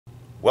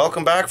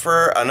Welcome back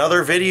for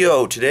another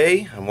video.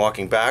 Today I'm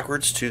walking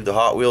backwards to the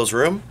Hot Wheels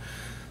room.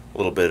 A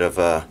little bit of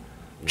a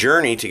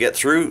journey to get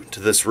through to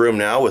this room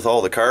now with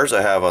all the cars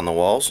I have on the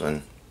walls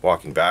and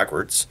walking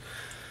backwards.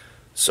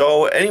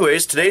 So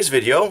anyways, today's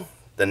video,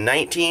 the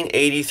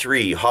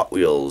 1983 Hot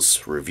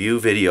Wheels review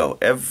video.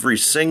 Every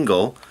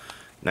single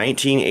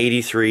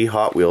 1983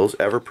 Hot Wheels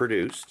ever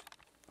produced.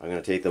 I'm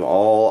going to take them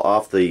all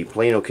off the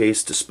Plano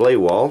case display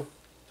wall.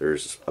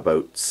 There's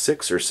about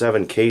 6 or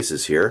 7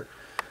 cases here.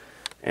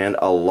 And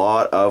a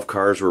lot of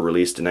cars were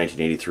released in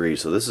 1983,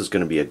 so this is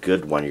going to be a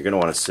good one. You're going to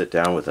want to sit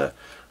down with a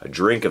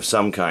drink of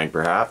some kind,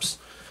 perhaps.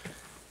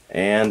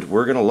 And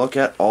we're going to look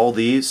at all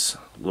these,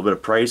 a little bit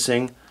of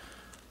pricing,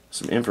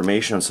 some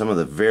information on some of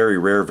the very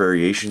rare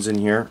variations in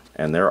here,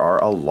 and there are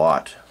a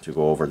lot to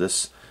go over.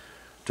 This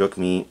took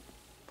me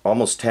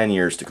almost 10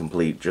 years to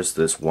complete, just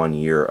this 1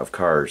 year of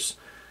cars.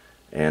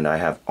 And I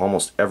have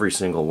almost every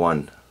single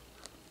one,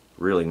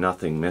 really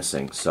nothing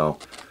missing. So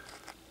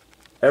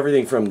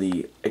everything from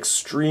the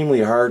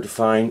extremely hard to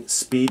find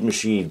Speed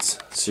Machines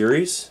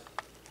series,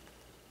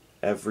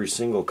 every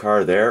single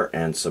car there,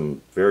 and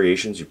some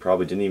variations you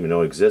probably didn't even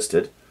know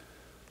existed.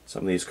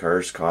 Some of these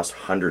cars cost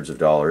hundreds of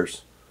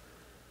dollars.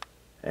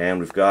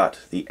 And we've got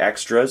the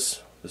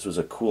extras. This was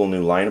a cool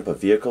new lineup of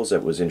vehicles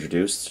that was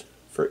introduced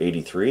for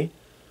 83.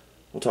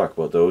 We'll talk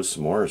about those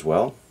some more as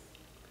well.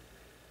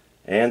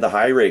 And the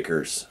High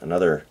Rakers,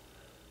 another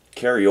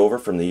carryover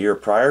from the year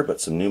prior,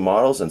 but some new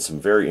models and some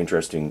very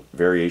interesting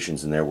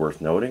variations in there worth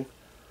noting.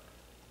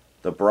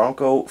 The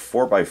Bronco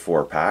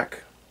 4x4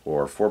 pack,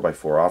 or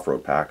 4x4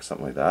 off-road pack,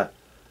 something like that.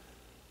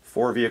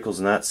 4 vehicles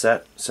in that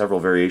set,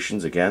 several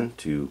variations again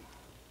to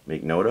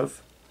make note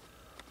of.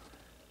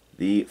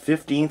 The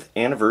 15th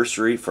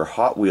anniversary for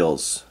Hot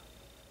Wheels.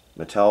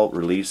 Mattel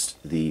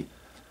released the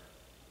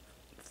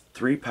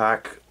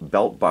 3-pack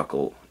belt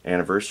buckle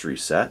anniversary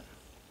set.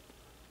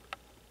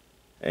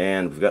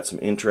 And we've got some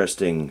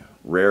interesting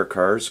rare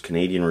cars,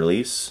 Canadian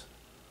release.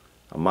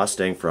 A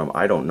Mustang from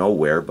I don't know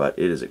where, but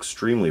it is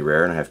extremely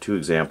rare, and I have 2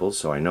 examples,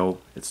 so I know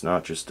it's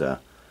not just a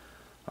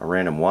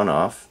random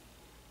one-off.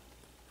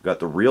 We've got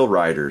the Real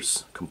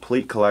Riders,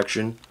 complete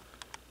collection.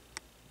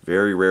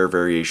 Very rare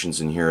variations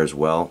in here as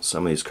well.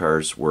 Some of these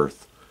cars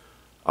worth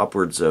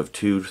upwards of $200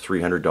 to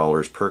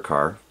 $300 per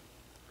car.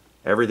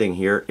 Everything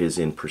here is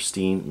in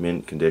pristine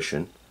mint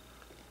condition.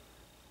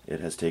 It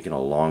has taken a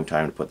long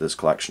time to put this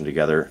collection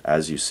together,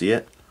 as you see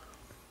it.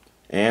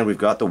 And we've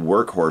got the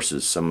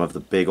Workhorses, some of the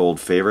big old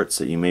favorites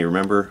that you may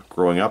remember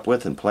growing up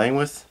with and playing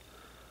with.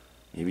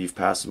 Maybe you've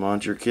passed them on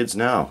to your kids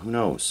now, who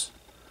knows.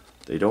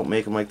 They don't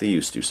make them like they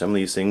used to. Some of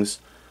these things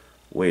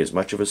weigh as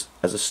much as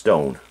a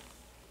stone.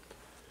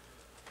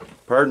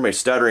 Pardon my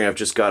stuttering, I've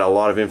just got a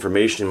lot of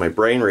information in my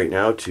brain right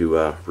now to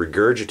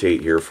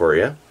regurgitate here for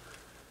you.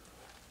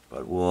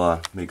 But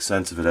we'll make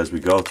sense of it as we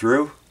go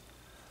through.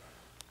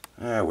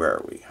 Where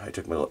are we? I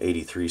took my little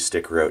 83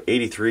 sticker out.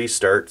 83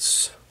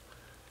 starts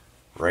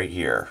right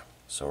here.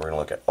 So we're going to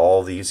look at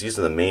all these. These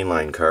are the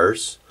mainline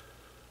cars.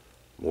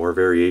 More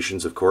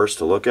variations, of course,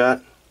 to look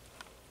at.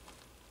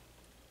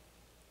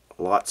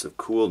 Lots of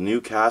cool new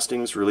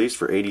castings released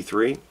for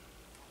 83.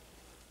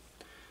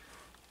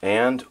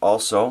 And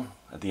also,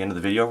 at the end of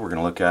the video, we're going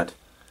to look at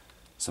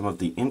some of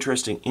the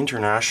interesting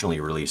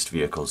internationally released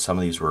vehicles. Some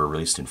of these were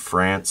released in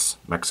France,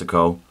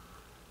 Mexico,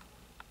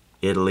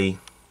 Italy,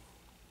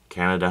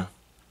 Canada.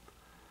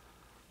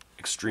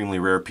 Extremely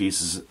rare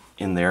pieces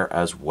in there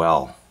as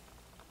well.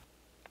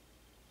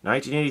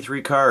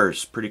 1983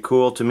 cars, pretty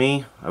cool to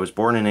me. I was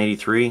born in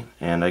 83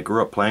 and I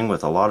grew up playing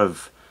with a lot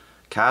of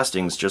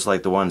castings just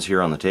like the ones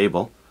here on the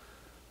table.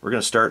 We're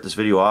going to start this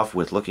video off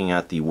with looking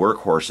at the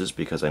Workhorses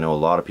because I know a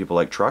lot of people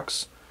like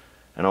trucks.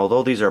 And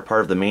although these are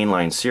part of the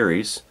mainline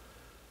series,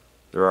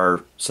 there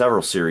are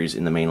several series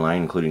in the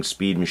mainline, including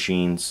Speed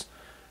Machines,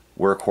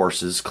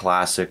 Workhorses,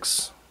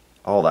 Classics,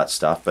 all that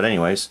stuff. But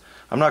anyways,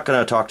 I'm not going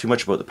to talk too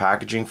much about the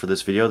packaging for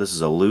this video. This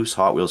is a loose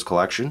Hot Wheels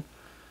collection.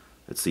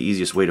 It's the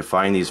easiest way to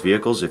find these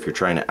vehicles if you're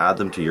trying to add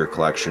them to your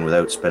collection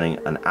without spending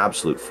an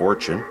absolute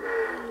fortune.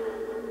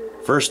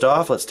 First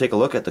off, let's take a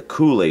look at the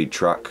Kool-Aid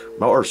truck.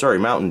 Or sorry,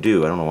 Mountain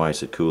Dew. I don't know why I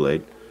said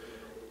Kool-Aid.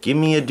 Give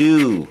me a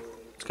Dew.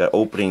 It's got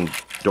opening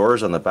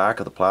doors on the back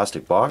of the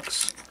plastic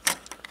box.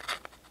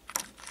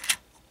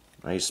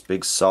 Nice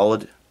big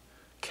solid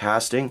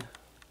casting. I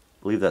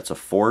believe that's a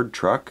Ford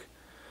truck.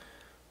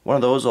 One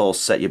of those will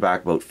set you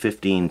back about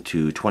 $15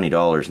 to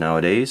 $20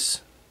 nowadays.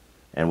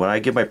 And when I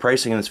give my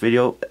pricing in this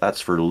video,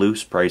 that's for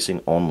loose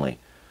pricing only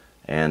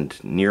and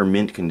near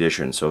mint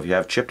condition. So if you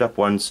have chipped up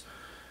ones,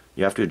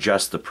 you have to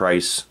adjust the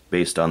price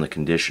based on the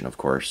condition, of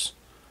course.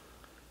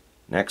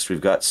 Next,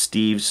 we've got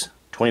Steve's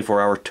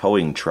 24-hour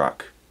towing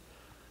truck.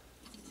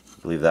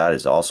 I believe that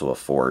is also a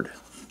Ford.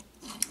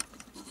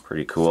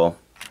 Pretty cool.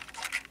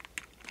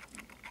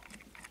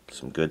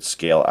 Some good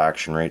scale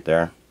action right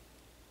there.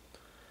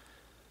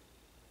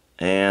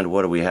 And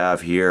what do we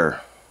have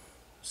here?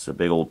 It's a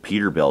big old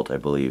Peterbilt, I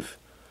believe.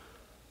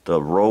 The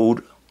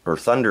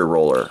Thunder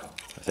Roller,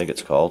 I think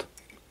it's called.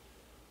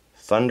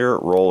 Thunder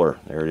Roller.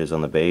 There it is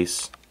on the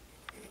base.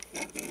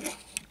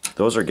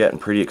 those are getting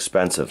pretty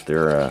expensive.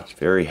 They're a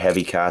very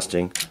heavy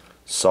casting,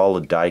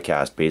 solid die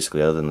cast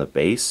basically, other than the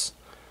base.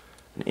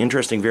 An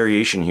interesting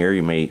variation here,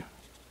 you may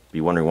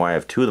be wondering why I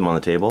have two of them on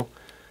the table.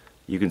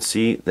 You can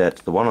see that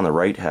the one on the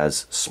right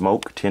has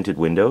smoke tinted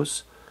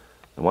windows.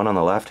 The one on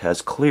the left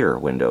has clear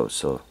windows.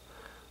 So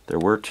there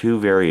were two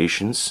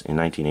variations in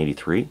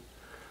 1983.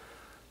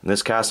 And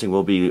this casting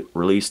will be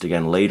released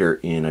again later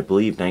in, I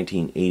believe,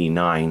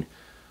 1989.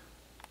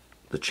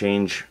 The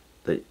change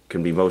that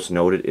can be most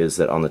noted is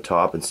that on the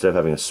top, instead of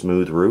having a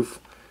smooth roof,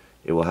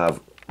 it will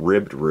have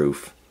ribbed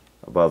roof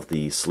above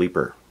the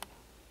sleeper.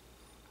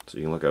 So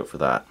you can look out for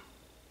that.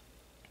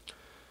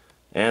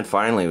 And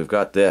finally, we've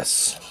got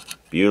this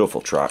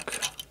beautiful truck.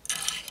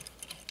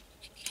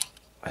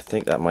 I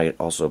think that might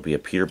also be a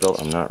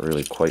Peterbilt. I'm not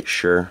really quite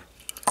sure.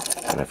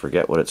 And I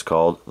forget what it's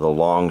called. The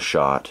Long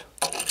Shot.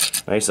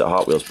 Nice that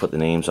Hot Wheels put the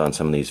names on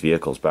some of these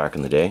vehicles back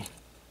in the day.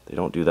 They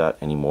don't do that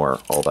anymore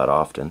all that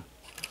often.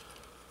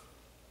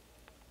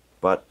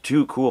 But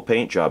two cool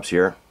paint jobs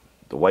here.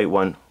 The white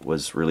one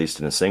was released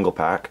in a single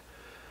pack.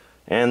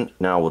 And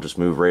now we'll just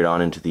move right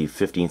on into the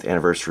 15th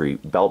anniversary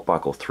belt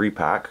buckle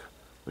 3-pack,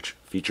 which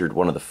featured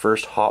one of the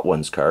first Hot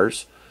Ones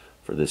cars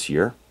for this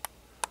year.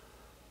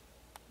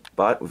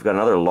 But we've got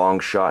another long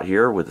shot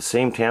here with the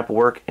same Tampa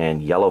work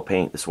and yellow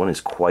paint. This one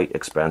is quite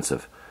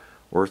expensive,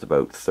 worth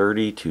about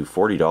 $30 to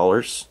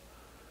 $40.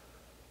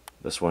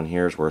 This one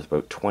here is worth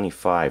about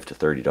 $25 to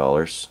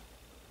 $30.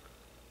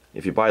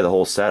 If you buy the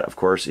whole set, of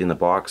course, in the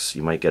box,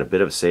 you might get a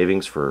bit of a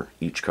savings for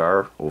each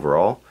car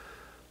overall.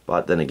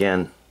 But then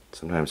again,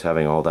 sometimes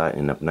having all that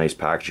in a nice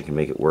packaging can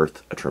make it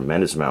worth a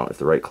tremendous amount if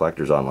the right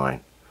collector's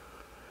online.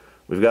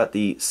 We've got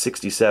the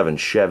 67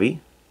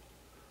 Chevy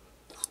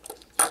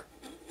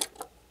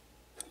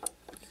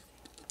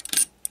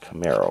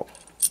Camaro.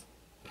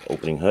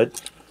 Opening hood.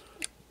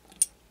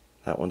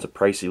 That one's a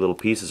pricey little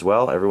piece as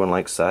well. Everyone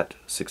likes that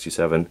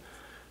 67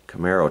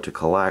 Camaro to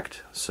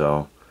collect,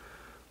 so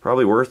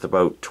probably worth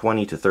about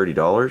 $20 to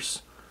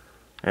 $30.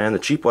 And the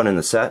cheap one in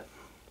the set,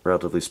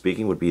 relatively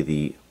speaking, would be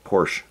the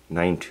Porsche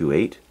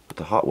 928 with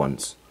the Hot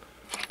Ones.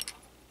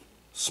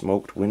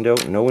 Smoked window,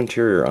 no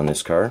interior on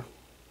this car.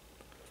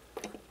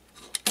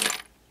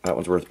 That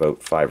one's worth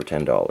about $5 or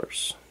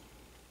 $10.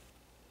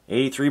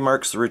 83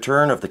 marks the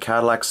return of the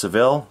Cadillac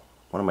Seville,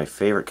 one of my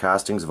favorite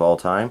castings of all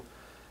time.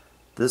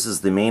 This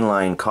is the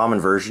mainline common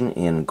version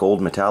in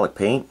gold metallic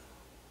paint.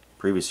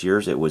 Previous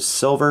years it was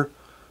silver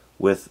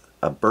with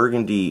a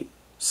burgundy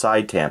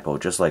side tampo,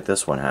 just like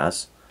this one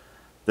has.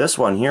 This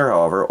one here,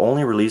 however,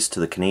 only released to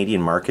the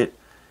Canadian market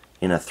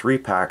in a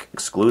 3-pack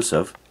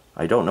exclusive.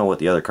 I don't know what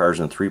the other cars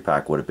in the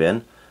 3-pack would have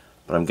been,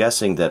 but I'm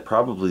guessing that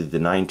probably the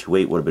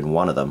 928 would have been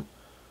one of them,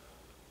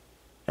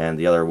 and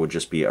the other would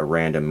just be a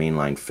random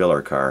mainline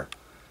filler car.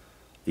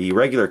 The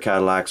regular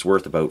Cadillac's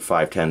worth about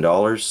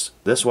 $5–10.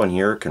 This one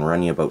here can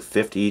run you about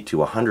 $50 to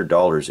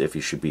 $100 if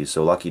you should be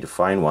so lucky to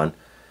find one.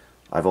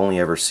 I've only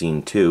ever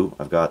seen two.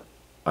 I've got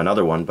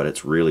another one, but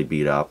it's really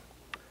beat up.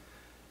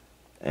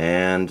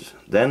 And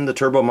then the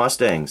Turbo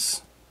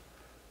Mustangs.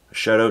 A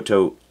shout out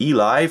to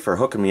Eli for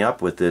hooking me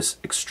up with this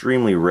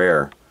extremely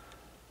rare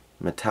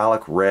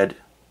metallic red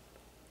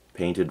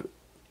painted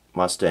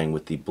Mustang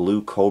with the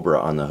blue Cobra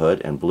on the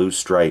hood and blue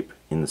stripe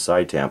in the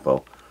side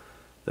tampo.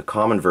 The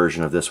common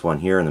version of this one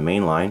here in the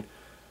main line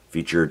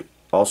featured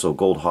also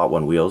gold Hot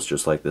One wheels,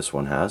 just like this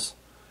one has.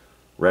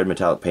 Red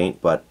metallic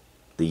paint, but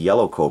the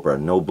yellow Cobra,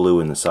 no blue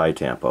in the side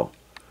tampo.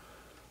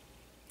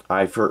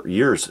 I, for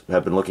years,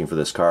 have been looking for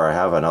this car. I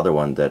have another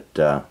one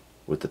that,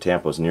 with the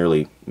tampos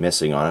nearly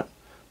missing on it,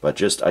 but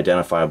just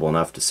identifiable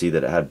enough to see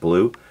that it had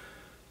blue.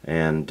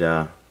 And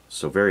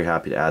so very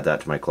happy to add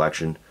that to my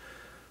collection.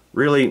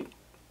 Really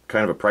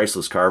kind of a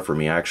priceless car for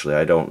me, actually.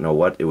 I don't know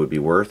what it would be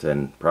worth,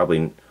 and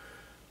probably,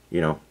 you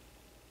know,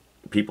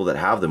 people that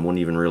have them wouldn't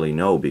even really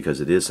know,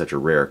 because it is such a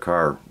rare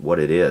car, what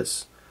it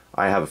is.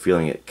 I have a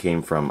feeling it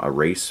came from a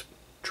race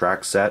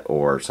track set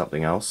or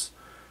something else,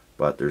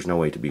 but there's no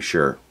way to be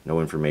sure. No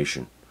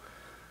information.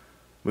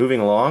 Moving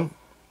along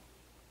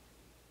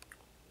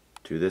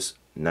to this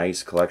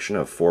nice collection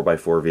of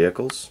 4x4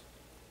 vehicles.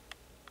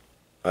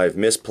 I've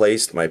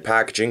misplaced my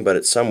packaging, but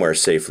it's somewhere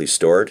safely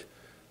stored.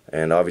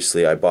 And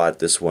obviously I bought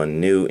this one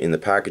new in the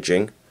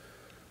packaging.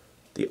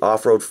 The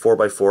Off-Road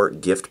 4x4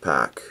 gift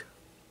pack.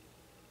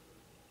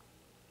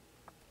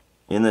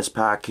 In this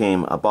pack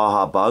came a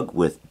Baja Bug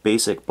with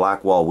basic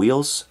black wall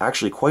wheels.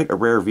 Actually quite a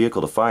rare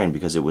vehicle to find,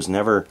 because it was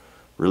never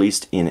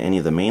released in any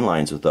of the main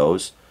lines with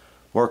those.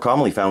 More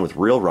commonly found with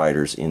Real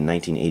Riders in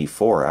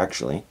 1984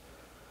 actually.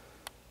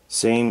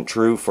 Same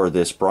true for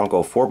this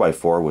Bronco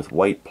 4x4 with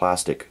white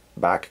plastic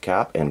back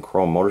cap and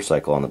chrome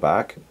motorcycle on the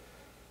back.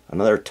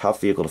 Another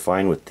tough vehicle to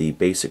find with the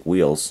basic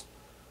wheels.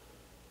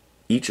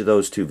 Each of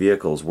those two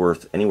vehicles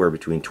worth anywhere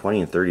between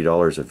 $20 and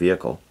 $30 a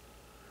vehicle.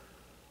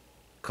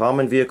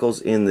 Common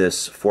vehicles in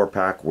this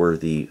 4-pack were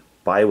the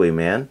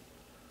Bywayman,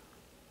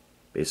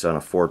 based on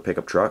a Ford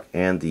pickup truck,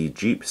 and the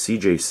Jeep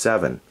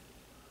CJ7.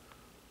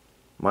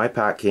 My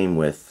pack came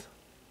with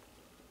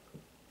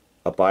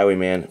a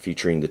Bywayman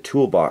featuring the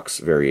toolbox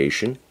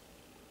variation,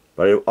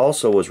 but it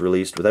also was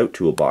released without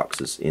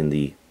toolboxes in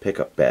the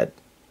pickup bed.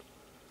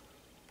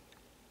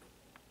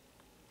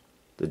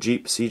 The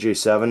Jeep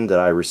CJ7 that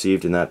I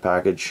received in that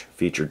package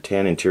featured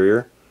tan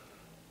interior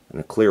and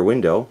a clear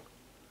window.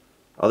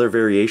 Other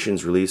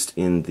variations released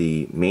in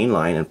the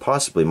mainline and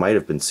possibly might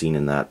have been seen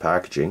in that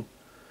packaging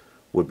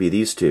would be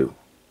these two.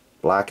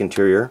 Black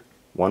interior,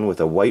 one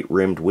with a white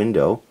rimmed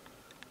window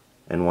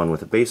and one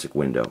with a basic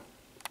window.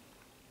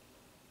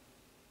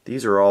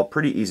 These are all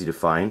pretty easy to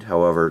find,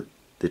 however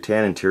the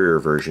tan interior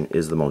version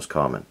is the most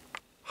common.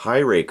 High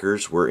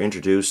rakers were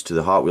introduced to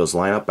the Hot Wheels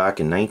lineup back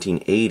in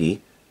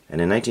 1980,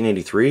 and in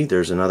 1983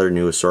 there's another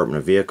new assortment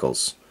of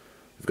vehicles.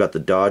 We've got the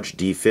Dodge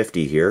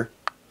D50 here,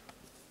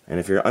 and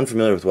if you're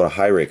unfamiliar with what a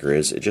high raker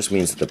is, it just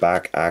means that the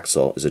back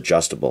axle is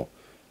adjustable.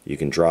 You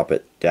can drop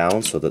it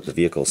down so that the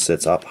vehicle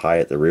sits up high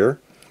at the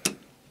rear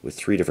with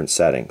 3 different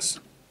settings.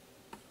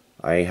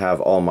 I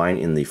have all mine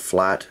in the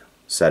flat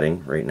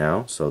setting right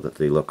now so that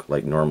they look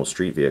like normal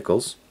street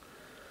vehicles.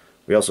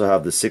 We also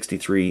have the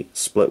 63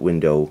 split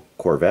window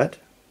Corvette,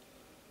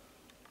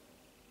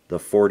 the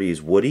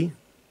 40s Woody,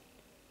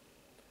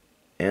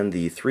 and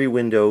the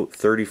 3-window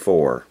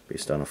 34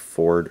 based on a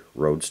Ford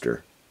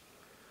Roadster.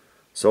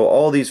 So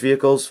all these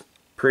vehicles,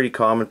 pretty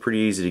common, pretty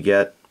easy to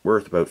get,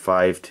 worth about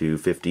 $5 to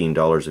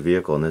 $15 a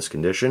vehicle in this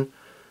condition.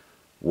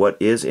 What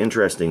is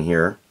interesting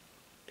here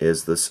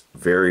is this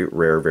very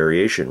rare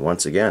variation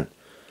once again.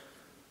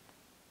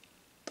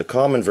 The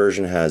common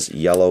version has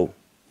yellow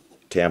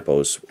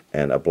tampos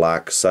and a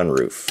black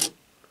sunroof.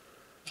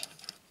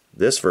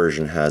 This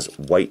version has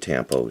white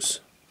tampos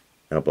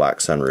and a black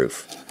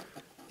sunroof.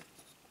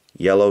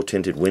 Yellow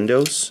tinted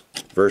windows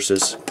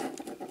versus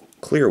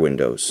clear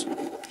windows.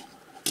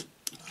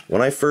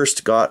 When I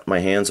first got my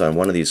hands on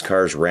one of these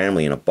cars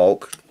randomly in a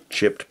bulk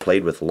chipped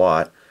played with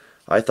lot,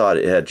 I thought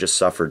it had just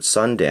suffered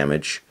sun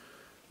damage,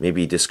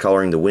 maybe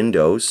discoloring the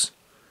windows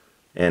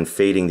and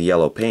fading the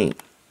yellow paint.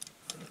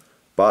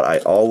 But I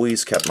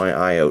always kept my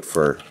eye out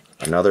for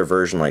another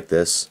version like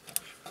this.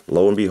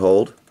 Lo and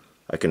behold,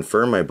 I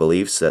confirmed my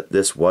beliefs that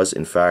this was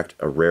in fact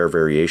a rare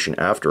variation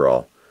after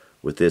all,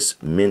 with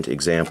this mint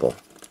example.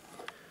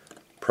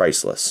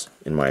 Priceless,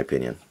 in my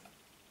opinion.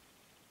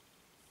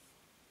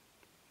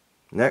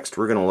 Next,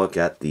 we're going to look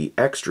at the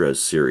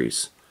Extras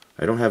series.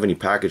 I don't have any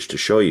package to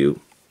show you,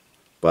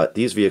 but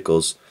these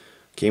vehicles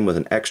came with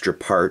an extra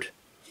part,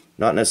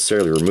 not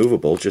necessarily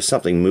removable, just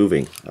something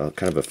moving,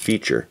 kind of a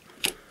feature.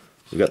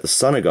 We've got the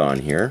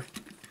Sunagon here,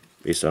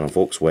 based on a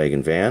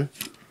Volkswagen van.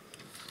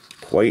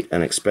 Quite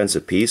an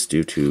expensive piece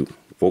due to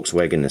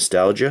Volkswagen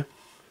nostalgia,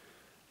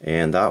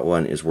 and that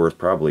one is worth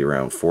probably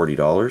around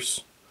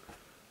 $40.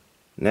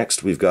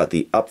 Next, we've got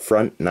the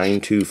Upfront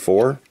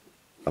 924,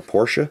 a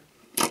Porsche,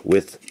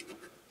 with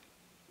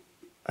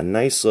a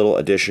nice little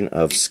addition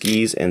of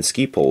skis and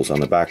ski poles on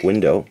the back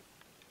window.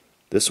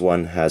 This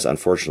one has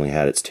unfortunately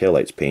had its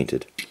taillights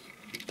painted.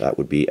 That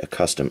would be a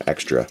custom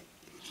extra.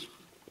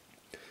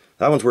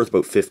 That one's worth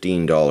about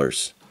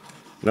 $15.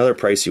 Another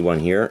pricey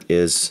one here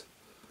is,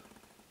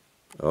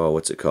 oh,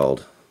 what's it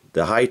called?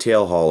 The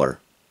Hightail Hauler,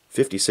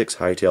 56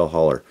 Hightail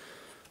Hauler.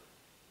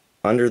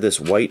 Under this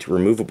white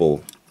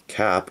removable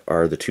cap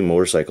are the 2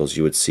 motorcycles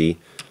you would see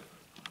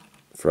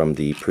from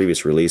the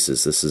previous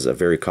releases. This is a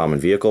very common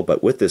vehicle,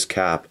 but with this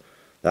cap,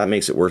 that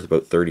makes it worth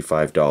about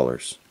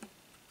 $35.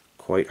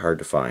 Quite hard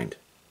to find.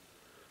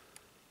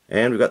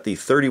 And we've got the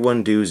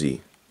 31 Doozy.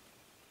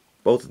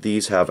 Both of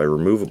these have a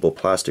removable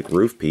plastic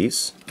roof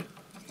piece.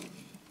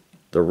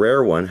 The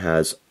rare one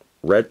has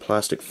red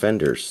plastic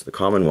fenders. The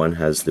common one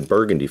has the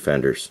burgundy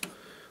fenders.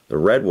 The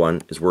red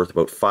one is worth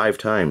about 5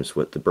 times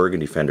what the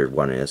burgundy fendered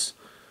one is,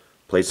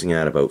 placing it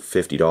at about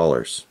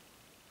 $50.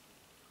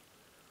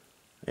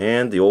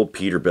 And the old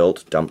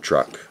Peterbilt dump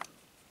truck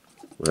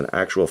with an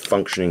actual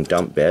functioning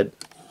dump bed.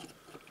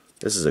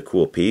 This is a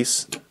cool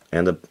piece,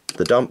 and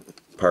the dump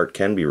part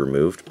can be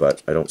removed,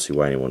 but I don't see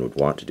why anyone would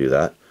want to do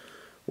that.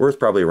 Worth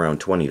probably around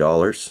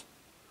 $20.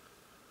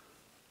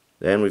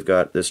 Then we've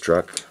got this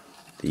truck,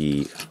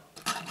 the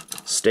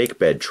stake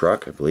bed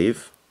truck, I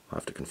believe. I'll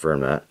have to confirm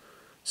that.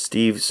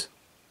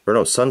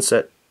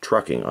 Sunset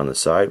Trucking on the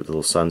side with a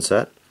little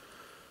sunset.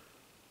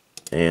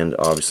 And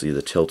obviously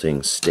the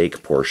tilting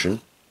stake portion.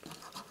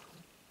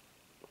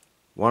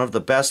 One of the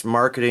best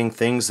marketing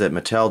things that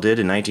Mattel did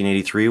in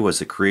 1983 was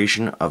the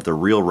creation of the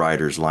Real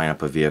Riders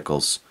lineup of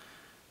vehicles.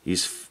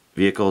 These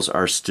vehicles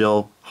are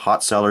still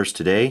hot sellers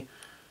today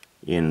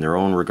in their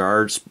own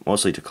regards,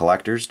 mostly to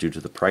collectors due to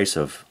the price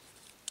of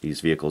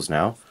these vehicles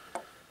now.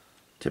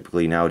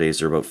 Typically nowadays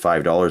they're about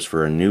 $5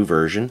 for a new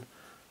version.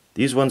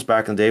 These ones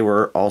back in the day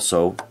were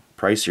also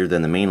pricier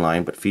than the main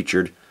line, but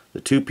featured the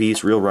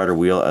 2-piece Real Rider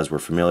wheel as we're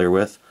familiar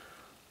with.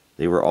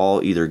 They were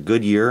all either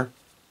Goodyear,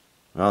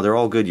 well, they're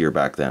all Goodyear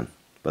back then,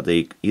 but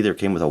they either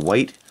came with a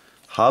white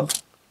hub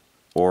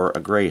or a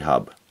gray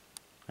hub,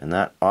 and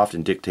that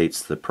often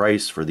dictates the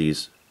price for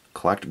these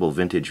collectible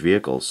vintage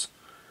vehicles,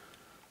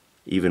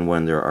 even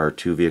when there are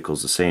 2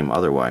 vehicles the same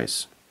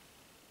otherwise.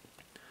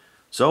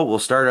 So we'll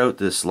start out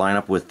this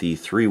lineup with the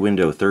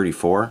 3-window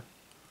 34.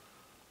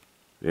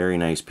 Very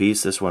nice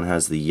piece. This one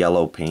has the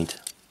yellow paint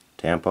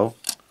tampo.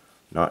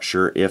 Not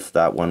sure if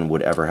that one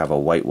would ever have a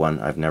white one.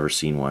 I've never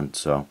seen one,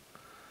 so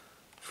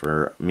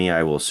for me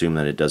I will assume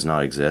that it does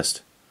not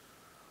exist.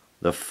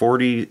 The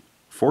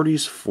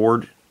 40s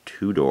Ford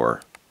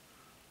two-door.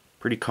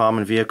 Pretty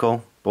common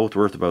vehicle, both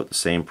worth about the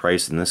same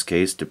price in this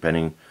case,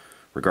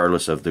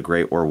 regardless of the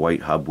gray or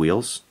white hub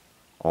wheels.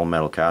 All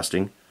metal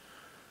casting.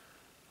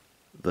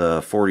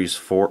 The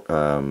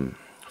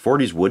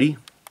 40s Woody.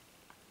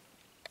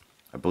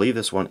 I believe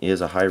this one is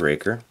a high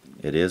raker.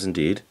 It is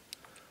indeed.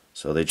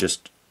 So they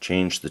just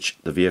changed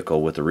the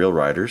vehicle with the Real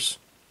Riders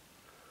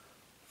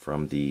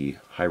from the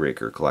high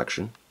raker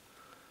collection.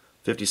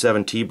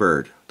 57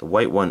 T-Bird. The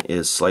white one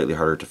is slightly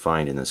harder to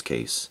find in this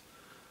case,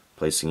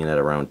 placing it at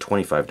around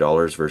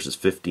 $25 versus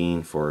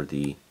 $15 for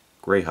the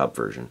gray hub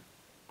version.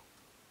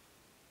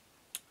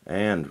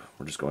 And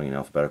we're just going in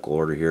alphabetical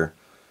order here.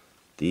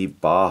 The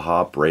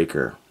Baja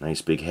Breaker.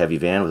 Nice big heavy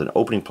van with an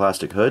opening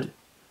plastic hood.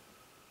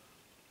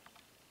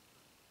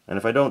 And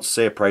if I don't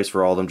say a price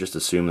for all of them, just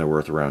assume they're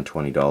worth around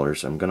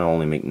 $20. I'm going to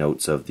only make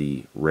notes of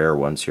the rare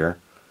ones here.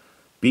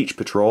 Beach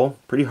Patrol.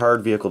 Pretty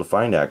hard vehicle to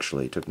find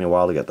actually. It took me a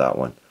while to get that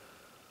one.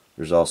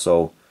 There's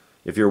also,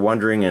 if you're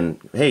wondering, and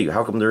hey,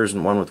 how come there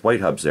isn't one with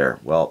white hubs there?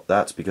 Well,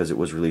 that's because it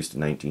was released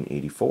in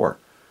 1984.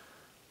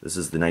 This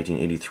is the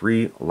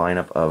 1983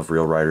 lineup of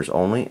Real Riders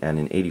only, and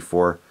in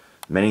 84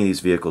 many of these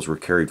vehicles were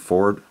carried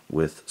forward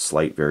with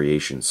slight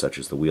variations, such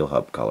as the wheel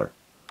hub color.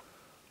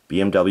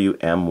 BMW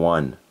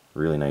M1,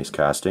 really nice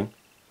casting.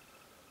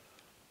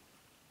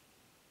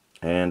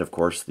 And of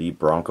course the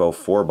Bronco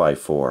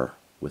 4x4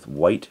 with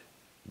white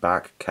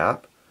back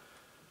cap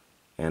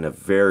and a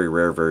very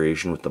rare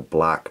variation with the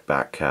black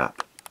back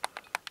cap.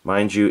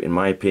 Mind you, in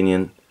my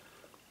opinion,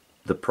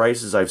 the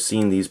prices I've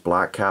seen these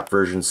black cap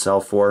versions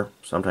sell for,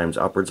 sometimes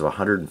upwards of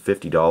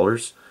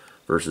 $150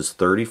 versus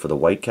 $30 for the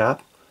white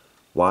cap.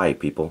 Why,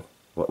 people?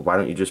 Why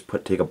don't you just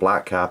take a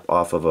black cap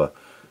off of a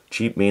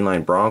cheap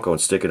mainline Bronco and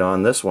stick it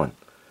on this one?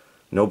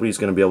 Nobody's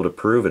going to be able to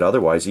prove it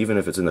otherwise, even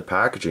if it's in the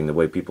packaging, the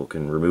way people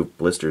can remove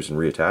blisters and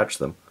reattach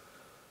them.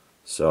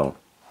 So,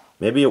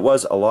 maybe it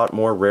was a lot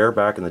more rare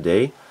back in the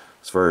day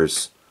as far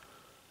as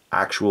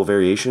actual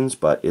variations,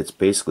 but it's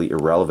basically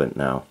irrelevant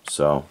now.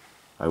 So,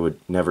 I would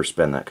never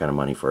spend that kind of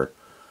money for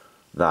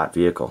that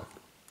vehicle.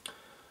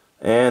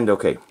 And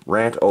okay,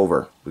 rant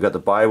over. We got the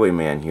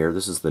YBY here.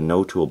 This is the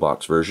no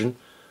toolbox version.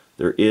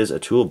 There is a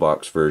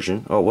toolbox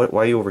version. Oh, why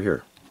are you over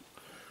here?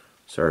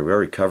 Sorry, we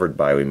already covered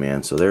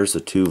YBY, so there's the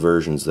two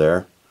versions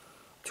there.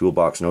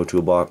 Toolbox, no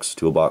toolbox,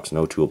 toolbox,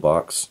 no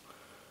toolbox.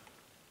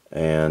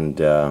 And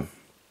I'm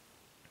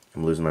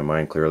losing my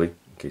mind clearly,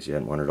 in case you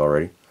hadn't wondered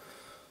already.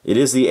 It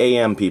is the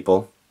AM,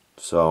 people.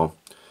 So,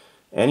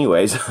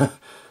 anyways,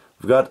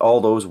 we've got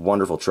all those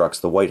wonderful trucks.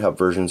 The white hub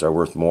versions are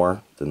worth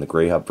more than the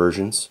gray hub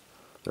versions.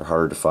 They're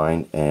harder to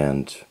find,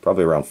 and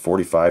probably around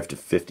 $45 to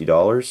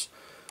 $50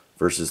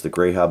 versus the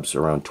gray hubs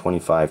around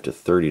 $25 to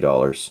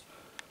 $30.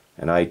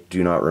 And I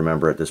do not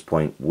remember at this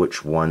point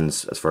which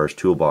ones, as far as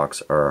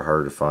toolbox, are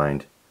harder to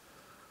find.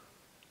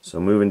 So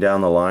moving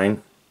down the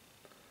line,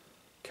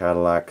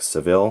 Cadillac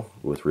Seville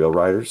with Real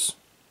Riders.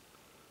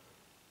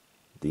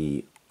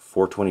 The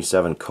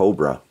 427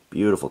 Cobra,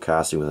 beautiful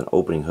casting with an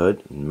opening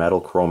hood,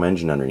 metal chrome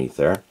engine underneath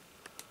there.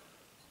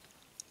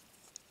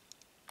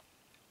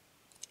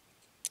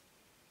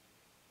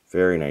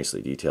 Very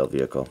nicely detailed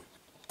vehicle.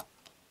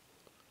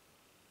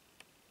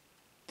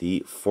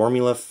 The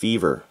Formula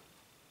Fever.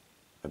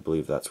 I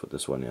believe that's what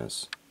this one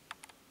is.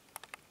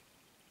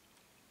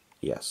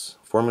 Yes.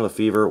 Formula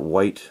Fever,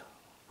 white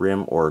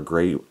rim or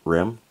gray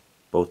rim.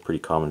 Both pretty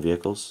common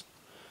vehicles.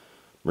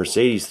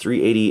 Mercedes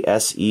 380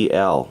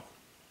 SEL.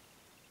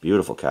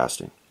 Beautiful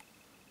casting.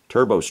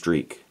 Turbo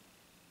Streak.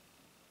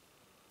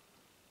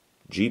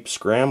 Jeep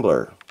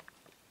Scrambler.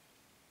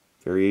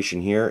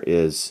 Variation here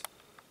is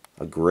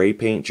a gray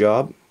paint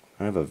job,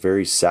 kind of a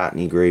very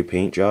satiny gray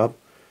paint job,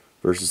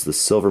 versus the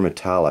silver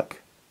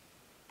metallic.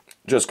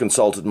 Just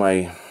consulted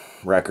my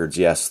records.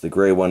 Yes, the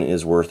gray one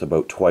is worth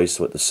about twice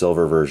what the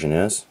silver version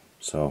is.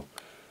 So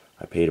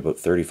I paid about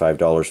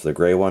 $35 for the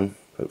gray one,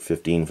 about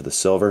 $15 for the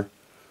silver.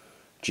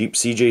 Jeep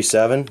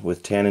CJ7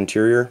 with tan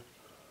interior.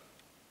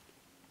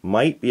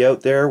 Might be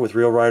out there with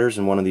Real Riders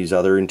and one of these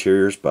other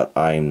interiors, but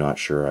I'm not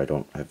sure. I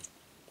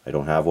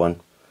don't have one.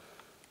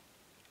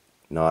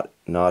 Not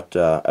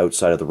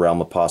outside of the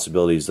realm of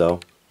possibilities, though.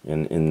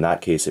 In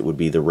that case, it would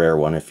be the rare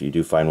one if you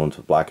do find one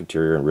with black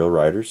interior and Real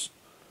Riders.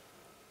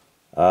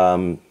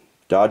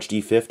 Dodge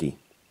D50,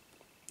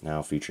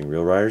 now featuring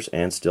Real Riders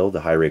and still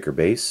the high raker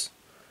base.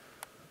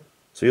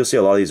 So you'll see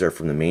a lot of these are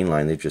from the main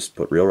line. They've just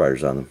put Real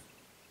Riders on them.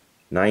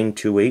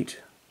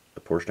 928,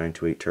 the Porsche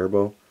 928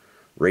 Turbo.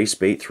 Race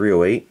Bait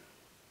 308,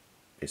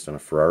 based on a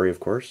Ferrari, of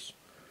course.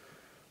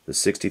 The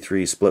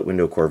 63 split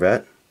window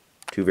Corvette.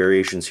 Two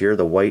variations here.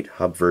 The white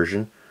hub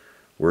version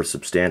worth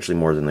substantially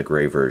more than the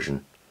gray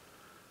version.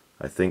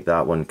 I think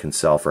that one can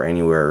sell for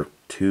anywhere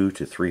 $200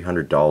 to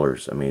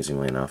 $300,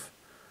 amazingly enough.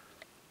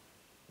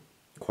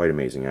 Quite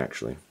amazing,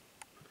 actually.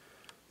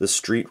 The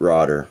Street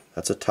Rodder.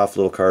 That's a tough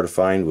little car to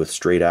find with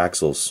straight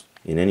axles.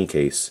 in any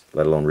case,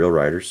 let alone real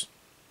riders.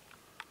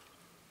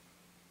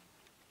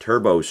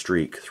 Turbo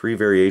Streak, 3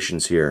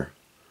 variations here.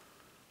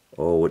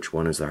 Oh, which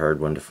one is the hard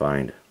one to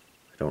find?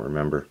 I don't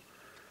remember.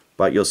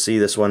 But you'll see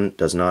this one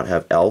does not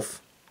have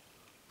Elf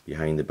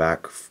behind the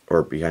back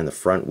or behind the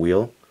front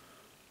wheel,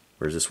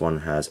 whereas this one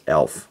has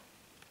Elf.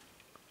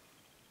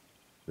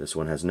 This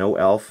one has no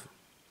Elf.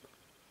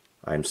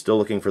 I'm still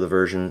looking for the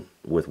version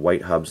with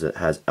white hubs that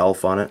has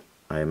Elf on it.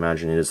 I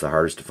imagine it is the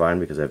hardest to find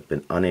because I've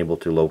been unable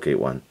to locate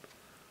one.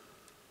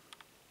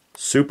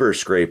 Super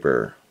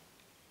Scraper,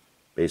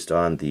 based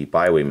on the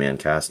Bywayman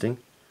casting.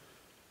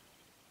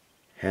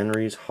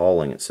 Henry's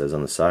Hauling, it says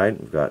on the side.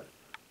 We've got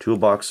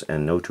toolbox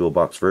and no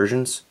toolbox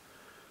versions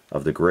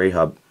of the gray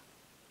hub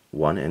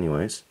one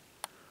anyways.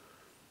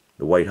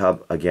 The white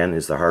hub, again,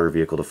 is the harder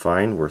vehicle to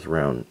find, worth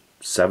around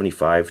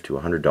 $75 to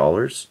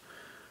 $100.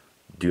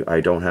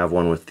 I don't have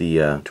one with the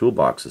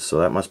toolboxes, so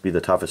that must be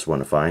the toughest one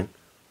to find.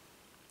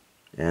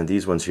 And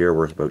these ones here are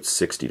worth about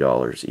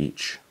 $60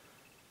 each.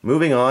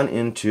 Moving on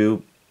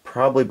into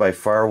probably by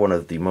far one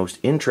of the most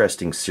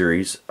interesting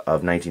series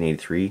of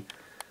 1983,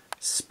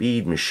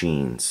 Speed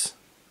Machines.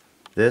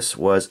 This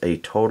was a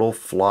total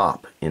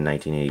flop in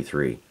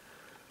 1983.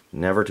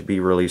 Never to be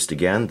released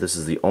again. This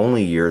is the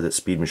only year that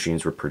Speed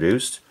Machines were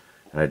produced,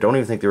 and I don't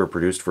even think they were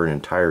produced for an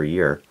entire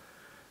year.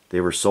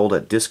 They were sold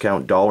at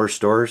discount dollar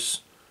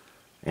stores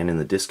and in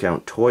the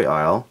discount toy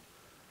aisle.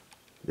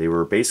 They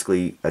were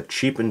basically a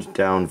cheapened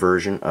down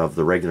version of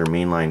the regular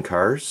mainline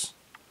cars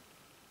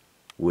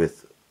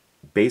with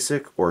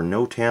basic or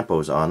no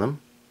tampos on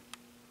them.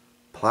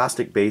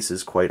 Plastic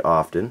bases quite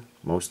often.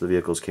 Most of the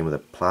vehicles came with a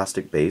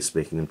plastic base,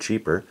 making them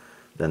cheaper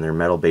than their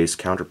metal base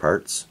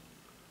counterparts.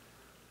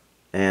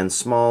 And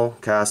small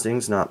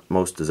castings, not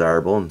most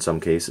desirable in some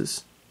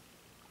cases.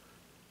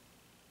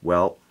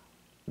 Well,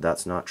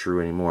 that's not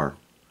true anymore.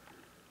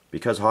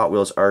 Because Hot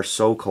Wheels are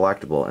so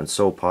collectible and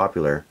so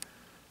popular,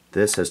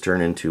 this has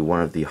turned into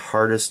one of the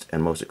hardest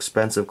and most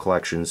expensive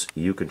collections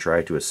you can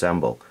try to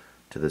assemble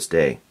to this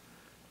day.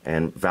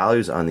 And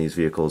values on these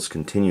vehicles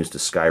continues to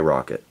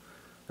skyrocket,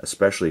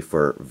 especially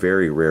for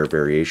very rare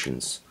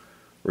variations.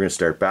 We're going to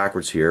start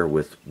backwards here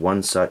with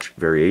one such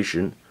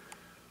variation,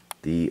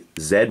 the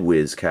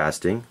Z-Wiz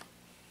casting,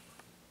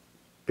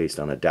 based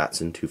on a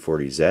Datsun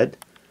 240Z.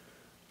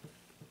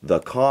 The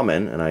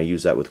common, and I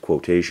use that with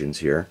quotations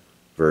here,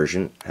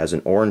 version has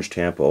an orange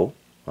tampo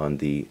on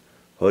the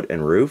hood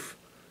and roof,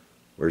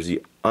 whereas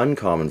the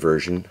uncommon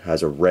version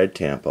has a red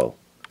tampo.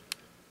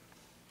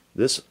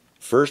 This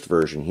first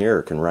version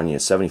here can run you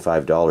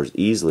 $75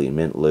 easily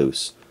mint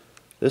loose.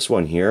 This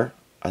one here,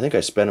 I think I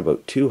spent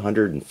about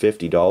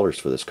 $250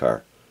 for this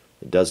car.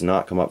 It does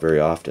not come up very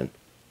often.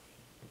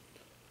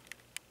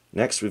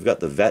 Next we've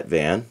got the Vet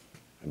Van.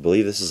 I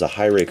believe this is a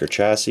high raker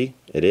chassis.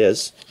 It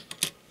is.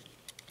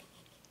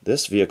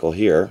 This vehicle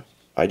here,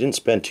 I didn't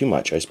spend too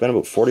much. I spent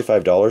about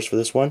 $45 for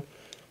this one,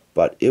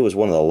 but it was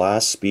one of the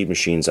last Speed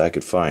Machines I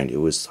could find. It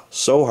was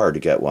so hard to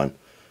get one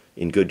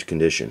in good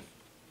condition.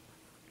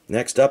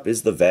 Next up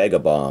is the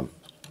Vagabomb.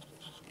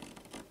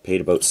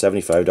 Paid about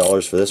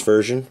 $75 for this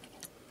version.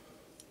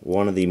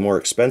 One of the more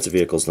expensive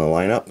vehicles in the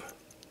lineup,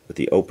 with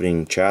the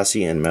opening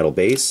chassis and metal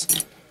base.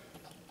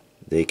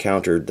 They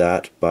countered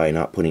that by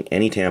not putting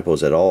any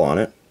tampos at all on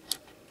it.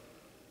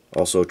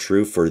 Also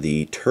true for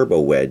the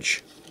Turbo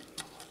Wedge.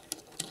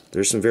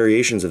 There's some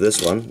variations of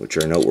this one which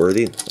are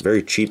noteworthy. A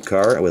very cheap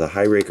car with a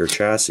high raker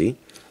chassis.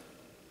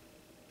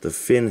 The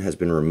fin has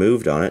been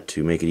removed on it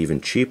to make it even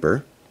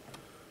cheaper.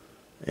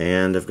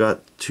 And I've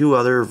got two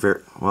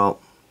other, I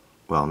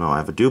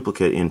have a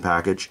duplicate in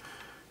package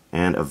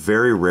and a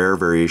very rare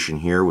variation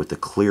here with the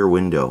clear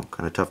window.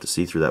 Kind of tough to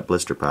see through that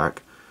blister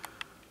pack.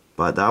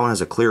 But that one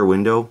has a clear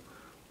window.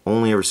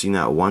 Only ever seen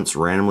that once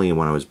randomly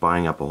when I was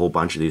buying up a whole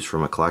bunch of these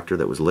from a collector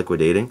that was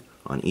liquidating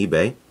on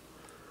eBay.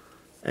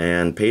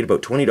 And paid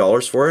about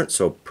 $20 for it,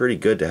 so pretty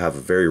good to have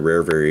a very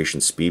rare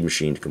variation Speed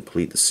Machine to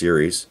complete the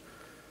series.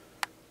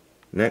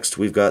 Next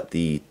we've got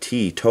the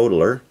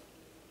Teetotaler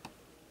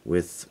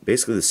with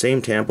basically the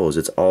same tampo as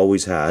it's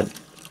always had,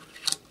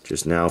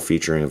 just now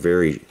featuring a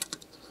very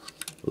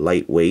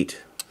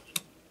lightweight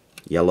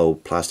yellow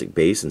plastic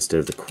base instead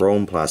of the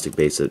chrome plastic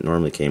base that it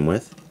normally came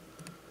with.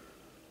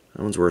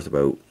 That one's worth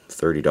about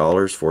 $30,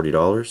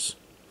 $40.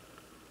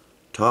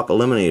 Top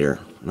Eliminator,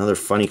 another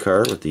funny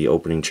car with the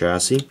opening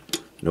chassis.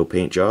 No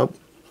paint job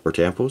or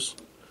tampos.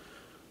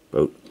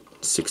 About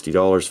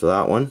 $60 for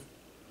that one.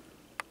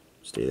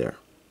 Stay there.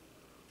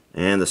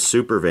 And the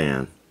Super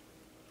Van.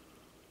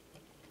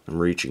 I'm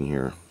reaching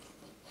here.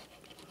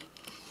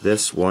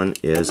 This one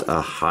is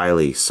a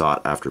highly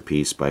sought after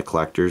piece by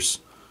collectors.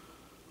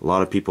 A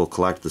lot of people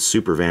collect the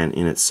Super Van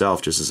in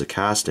itself just as a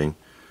casting,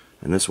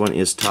 and this one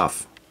is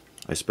tough.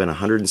 I spent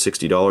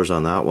 $160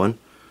 on that one,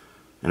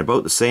 and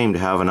about the same to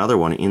have another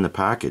one in the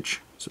package,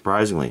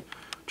 surprisingly.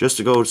 Just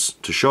to go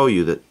to show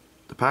you that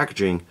the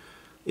packaging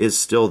is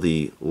still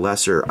the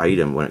lesser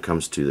item when it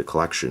comes to the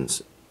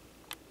collections,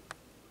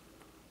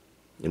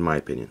 in my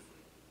opinion.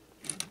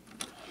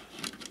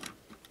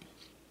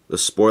 The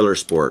Spoiler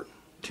Sport.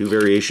 Two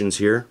variations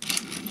here.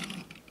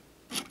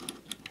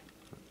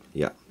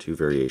 Yeah, 2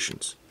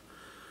 variations.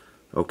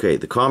 Okay,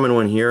 the common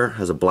one here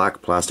has a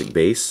black plastic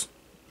base.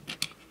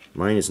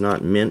 Mine is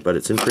not mint, but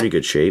it's in pretty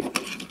good shape.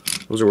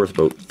 Those are worth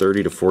about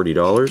 $30 to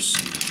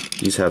 $40.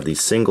 These have the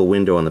single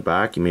window on the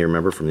back. You may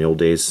remember from the old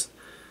days,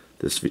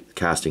 this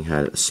casting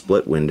had a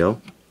split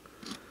window.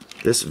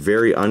 This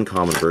very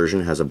uncommon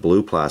version has a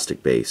blue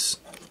plastic base.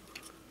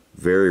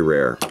 Very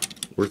rare.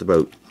 Worth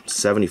about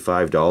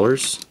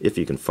 $75 if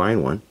you can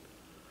find one.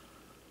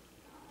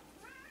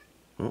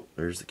 Oh,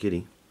 there's the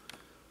kitty.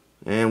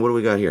 And what do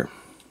we got here?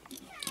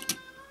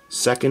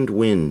 Second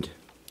Wind.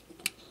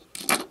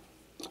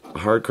 A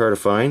hard car to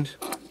find.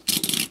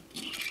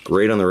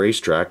 Great on the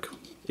racetrack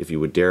if you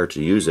would dare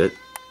to use it.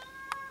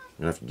 I'm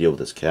gonna have to deal with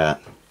this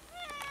cat.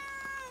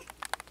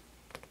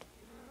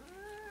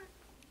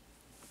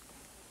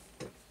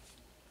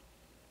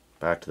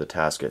 Back to the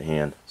task at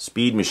hand.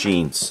 Speed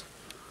machines.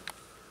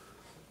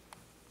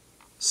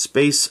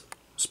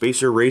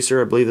 Spacer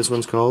Racer, I believe this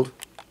one's called.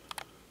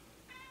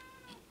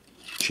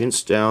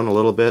 Chinched down a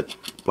little bit.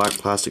 Black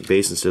plastic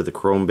base instead of the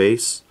chrome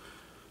base.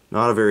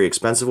 Not a very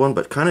expensive one,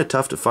 but kind of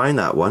tough to find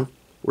that one.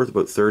 Worth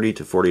about $30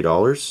 to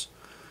 $40.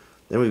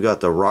 Then we've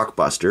got the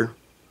Rockbuster.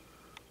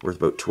 Worth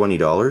about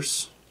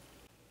 $20.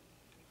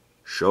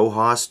 Show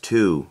Hoss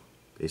 2.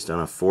 Based on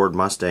a Ford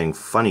Mustang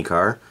funny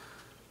car.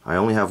 I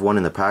only have one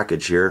in the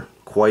package here.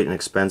 Quite an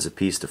expensive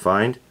piece to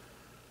find.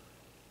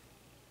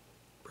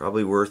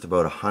 Probably worth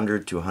about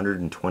 $100 to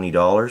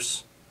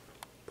 $120.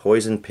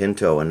 Poison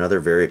Pinto, another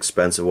very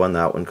expensive one.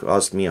 That one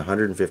cost me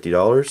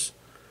 $150.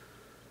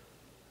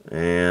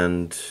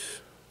 And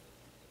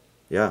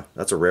yeah,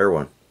 that's a rare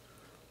one.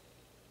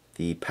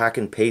 The Pack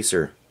and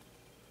Pacer,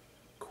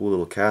 cool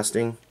little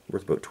casting,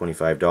 worth about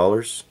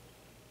 $25.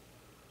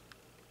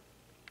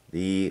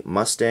 The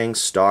Mustang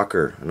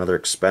Stalker, another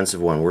expensive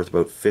one, worth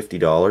about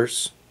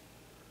 $50.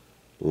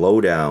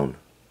 Lowdown,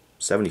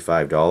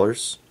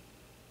 $75.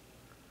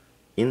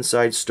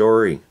 Inside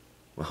Story.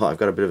 Well, I've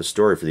got a bit of a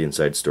story for the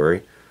Inside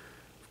Story.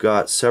 We've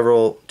got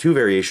two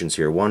variations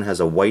here. One has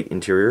a white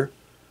interior.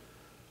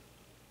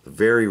 The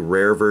very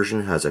rare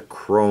version has a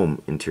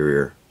chrome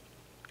interior.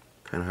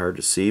 Kind of hard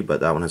to see, but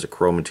that one has a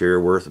chrome interior,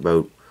 worth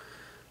about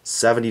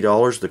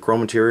 $70 the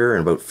chrome interior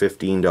and about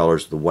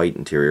 $15 the white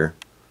interior.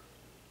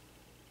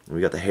 And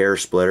we got the hair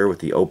splitter with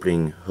the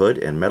opening hood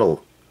and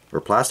metal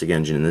or plastic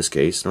engine in this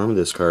case. Normally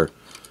this car,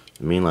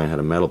 the mainline, had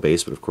a metal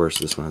base, but of course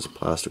this one has a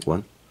plastic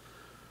one.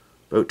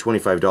 About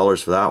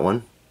 $25 for that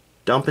one.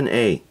 Dumpin'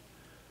 A.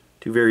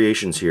 2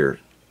 variations here.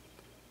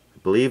 I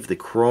believe the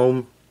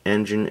chrome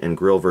engine and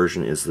grille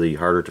version is the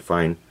harder to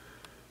find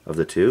of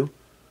the two.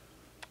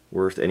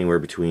 Worth anywhere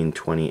between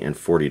 $20 and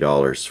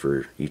 $40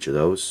 for each of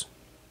those.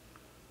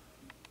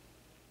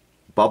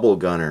 Bubble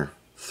Gunner.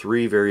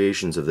 3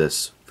 variations of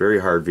this.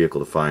 Very hard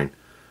vehicle to find.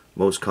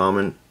 Most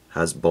common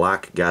has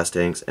black gas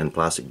tanks and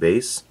plastic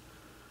base.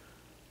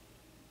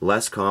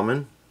 Less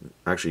common,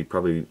 actually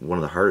probably one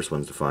of the hardest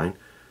ones to find,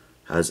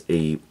 has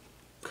a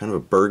kind of a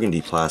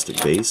burgundy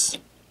plastic base.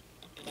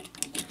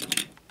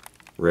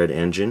 Red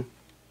engine.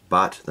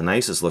 But the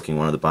nicest looking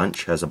one of the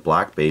bunch has a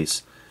black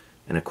base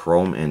and a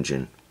chrome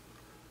engine.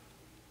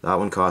 That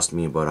one cost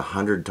me about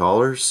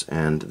 $100,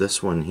 and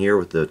this one here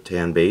with the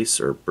tan base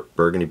or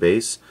burgundy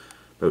base,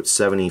 about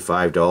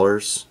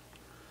 $75.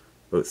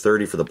 About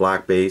 $30 for the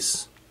black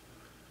base.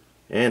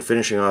 And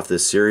finishing off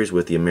this series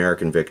with the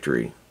American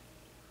Victory,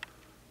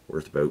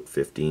 worth about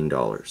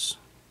 $15.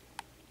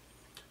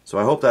 So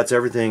I hope that's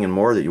everything and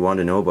more that you want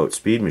to know about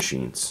speed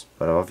machines.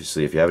 But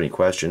obviously if you have any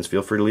questions,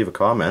 feel free to leave a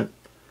comment.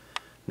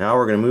 Now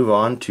we're going to move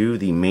on to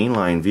the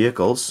mainline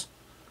vehicles,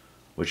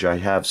 which I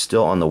have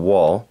still on the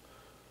wall,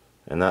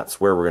 and that's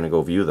where we're going to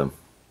go view them.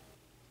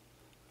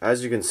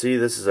 As you can see,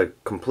 this is a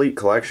complete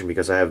collection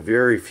because I have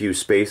very few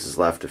spaces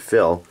left to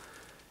fill.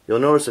 You'll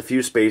notice a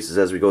few spaces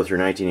as we go through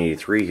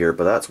 1983 here,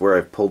 but that's where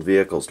I've pulled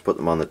vehicles to put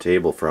them on the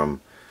table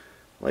from,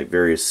 like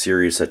various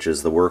series such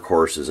as the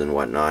Workhorses and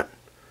whatnot.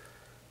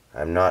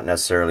 I'm not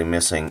necessarily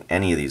missing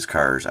any of these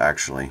cars,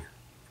 actually.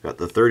 Got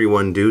the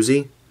 31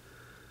 Doozy,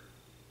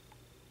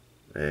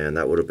 and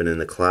that would have been in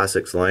the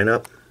Classics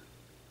lineup.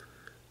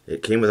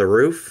 It came with a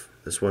roof.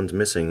 This one's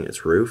missing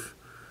its roof.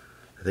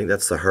 I think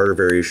that's the harder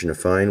variation to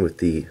find with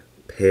the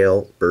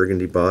pale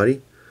burgundy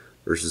body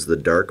versus the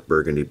dark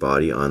burgundy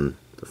body on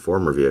the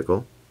former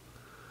vehicle.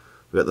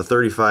 We've got the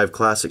 35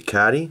 Classic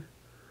Caddy.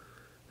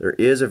 There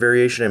is a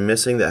variation I'm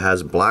missing that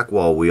has black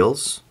wall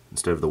wheels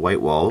instead of the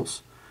white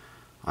walls.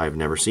 I've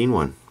never seen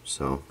one,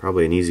 so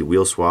probably an easy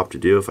wheel swap to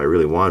do if I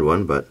really wanted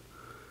one, but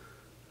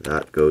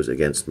that goes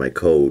against my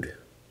code.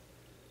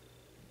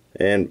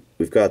 And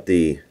we've got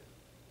the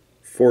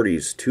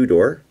 40s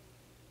two-door,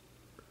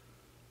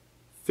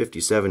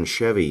 57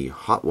 Chevy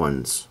Hot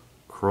Ones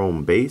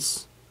chrome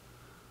base.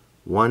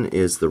 One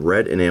is the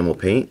red enamel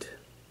paint,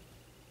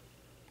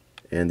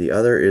 and the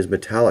other is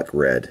metallic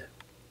red.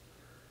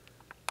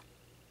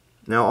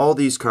 Now all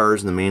these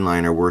cars in the main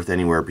line are worth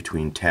anywhere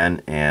between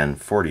 $10 and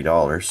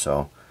 $40,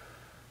 so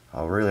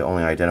I'll really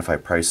only identify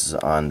prices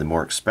on the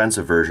more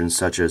expensive versions,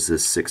 such as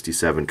this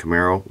 67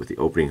 Camaro with the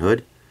opening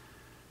hood,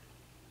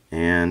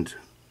 and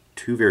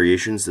two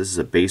variations. This is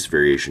a base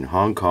variation,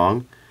 Hong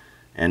Kong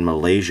and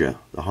Malaysia.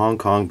 The Hong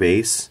Kong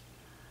base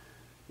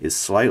is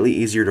slightly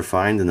easier to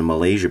find than the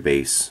Malaysia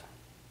base.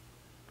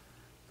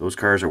 Those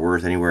cars are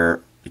worth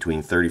anywhere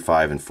between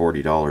 $35 and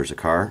 $40 a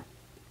car.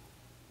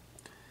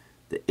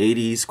 The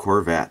 80s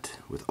Corvette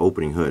with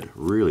opening hood,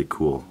 really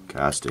cool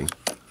casting.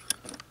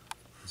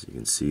 As you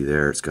can see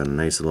there, it's got a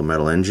nice little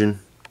metal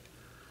engine.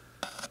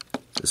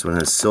 This one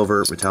has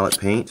silver metallic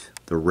paint.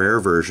 The rare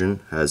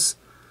version has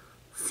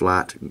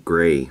flat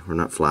gray, or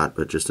not flat,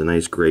 but just a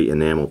nice gray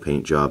enamel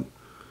paint job.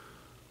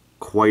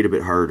 Quite a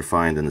bit harder to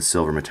find than the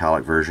silver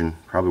metallic version,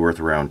 probably worth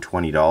around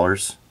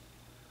 $20.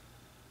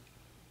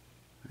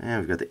 And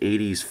we've got the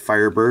 80s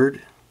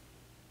Firebird,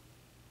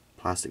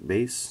 plastic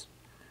base.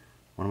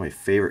 One of my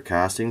favorite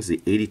castings,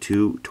 the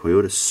 82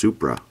 Toyota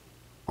Supra,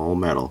 all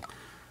metal,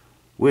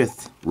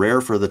 with rare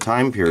for the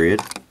time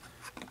period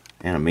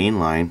and a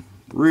mainline.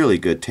 Really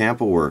good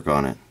Tampa work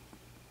on it.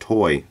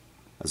 Toy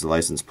as the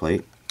license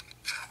plate.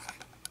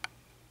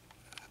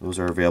 Those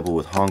are available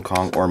with Hong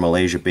Kong or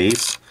Malaysia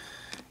base.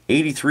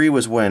 83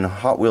 was when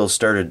Hot Wheels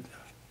started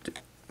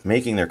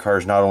making their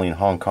cars not only in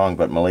Hong Kong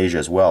but Malaysia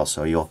as well,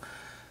 so you'll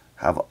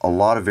have a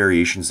lot of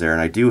variations there,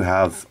 and I do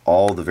have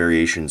all the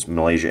variations,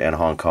 Malaysia and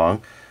Hong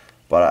Kong,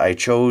 but I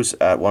chose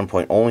at one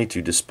point only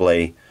to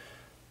display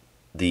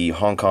the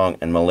Hong Kong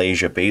and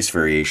Malaysia base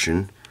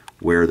variation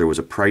where there was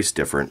a price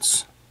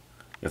difference.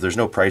 If there's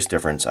no price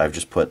difference, I've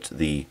just put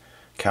the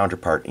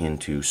counterpart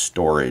into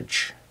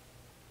storage.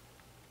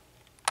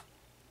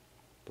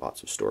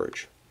 Lots of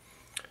storage.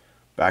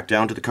 Back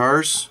down to the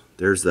cars.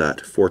 There's that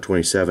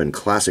 427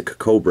 Classic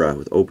Cobra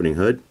with opening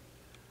hood.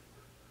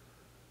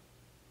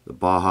 The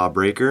Baja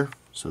Breaker.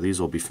 So these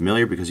will be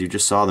familiar because you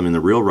just saw them in the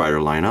Real Rider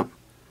lineup.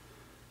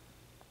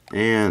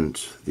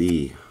 And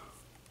the,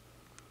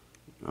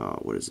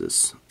 what is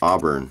this?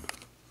 Auburn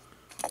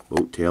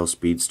Boat Tail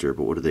Speedster,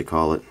 but what do they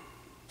call it?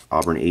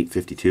 Auburn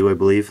 852, I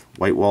believe.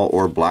 White wall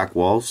or black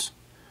walls.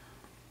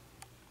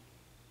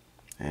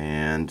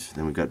 And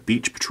then we've got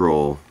Beach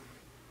Patrol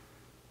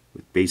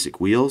with basic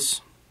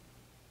wheels.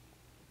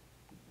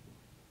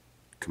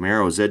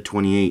 Camaro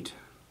Z28.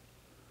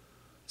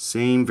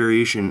 Same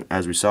variation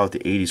as we saw with the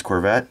 80s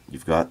Corvette.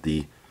 You've got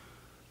the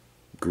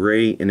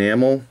gray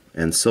enamel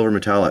and silver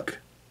metallic.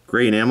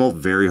 Gray enamel,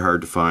 very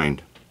hard to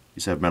find.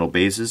 These have metal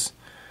bases.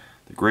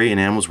 The gray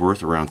enamel is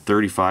worth around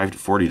 $35 to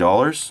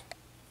 $40.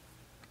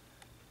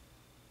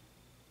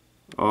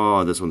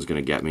 Oh, this one's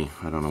gonna get me.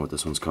 I don't know what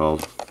this one's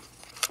called.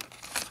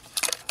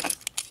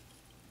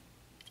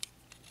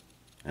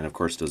 And of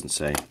course it doesn't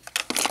say.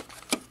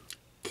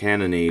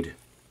 Cannonade.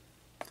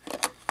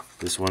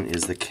 This one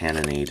is the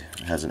Cannonade.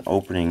 It has an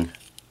opening.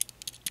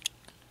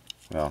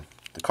 Well,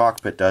 the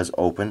cockpit does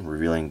open,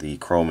 revealing the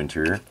chrome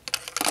interior.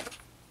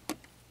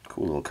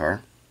 Cool little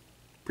car.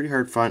 Pretty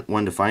hard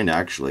one to find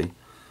actually,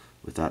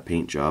 with that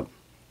paint job.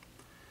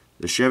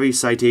 The Chevy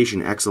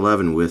Citation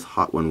X11 with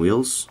Hot One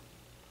wheels.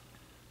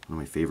 One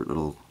of my favorite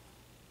little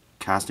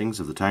castings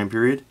of the time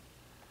period.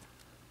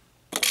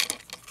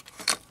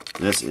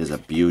 This is a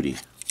beauty.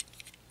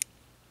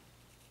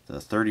 The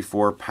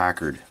 34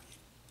 Packard.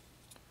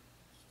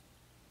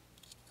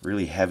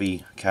 Really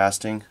heavy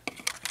casting.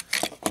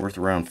 Worth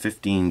around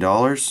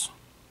 $15.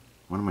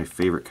 One of my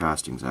favorite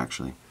castings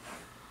actually.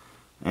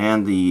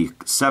 And the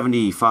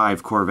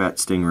 75 Corvette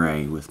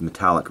Stingray with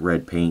metallic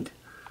red paint.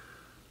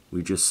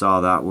 We just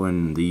saw that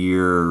one the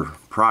year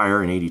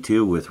prior in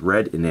 '82 with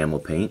red enamel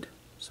paint.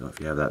 So if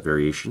you have that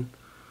variation,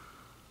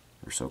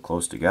 they're so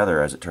close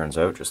together as it turns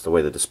out, just the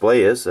way the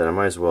display is, that I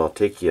might as well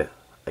take you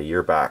a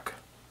year back.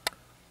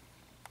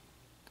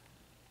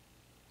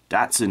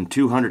 Datsun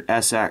 200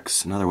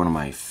 SX, another one of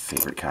my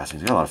favorite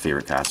castings. I got a lot of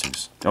favorite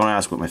castings. Don't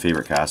ask what my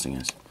favorite casting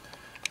is.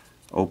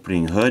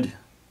 Opening hood,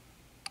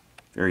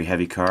 very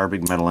heavy car,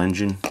 big metal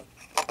engine,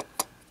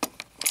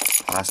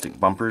 plastic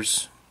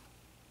bumpers.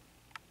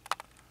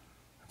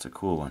 That's a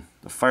cool one.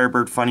 The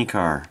Firebird Funny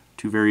Car.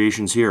 Two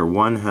variations here.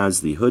 One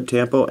has the hood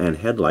tampo and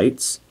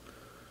headlights.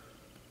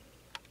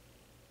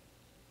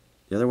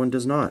 The other one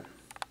does not.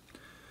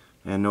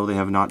 And no, they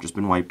have not just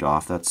been wiped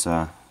off. That's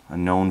a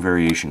known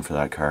variation for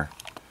that car.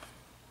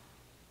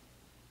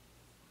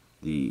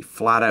 The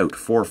Flat Out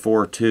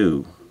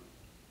 442.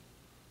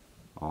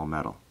 All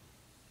metal.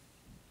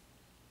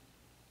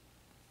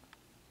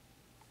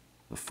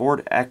 The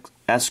Ford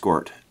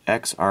Escort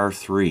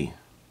XR3.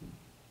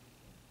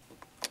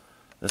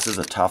 This is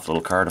a tough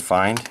little car to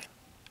find.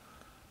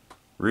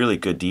 Really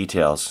good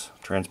details.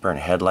 Transparent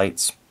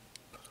headlights,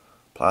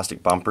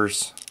 plastic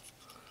bumpers,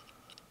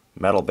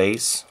 metal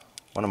base.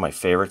 One of my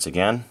favorites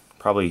again.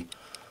 Probably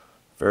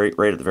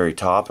right at the very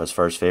top as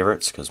far as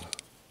favorites, because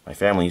my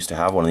family used to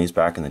have one of these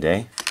back in the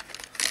day.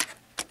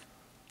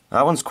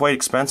 That one's quite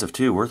expensive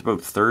too, worth about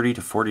 $30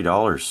 to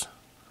 $40.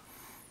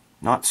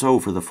 Not so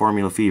for the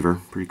Formula Fever,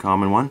 pretty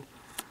common one,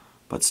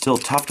 but still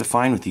tough to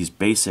find with these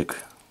basic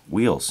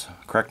wheels.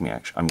 Correct me,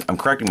 actually. I'm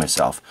correcting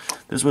myself.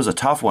 This was a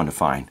tough one to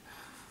find.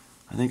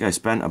 I think I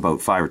spent about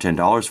 $5 or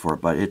 $10 for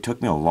it, but it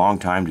took me a long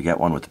time to get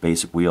one with the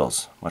basic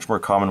wheels. Much more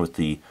common with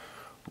the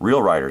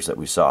Real Riders that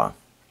we saw.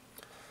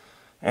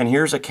 And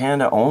here's a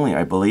Canada only,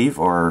 I believe,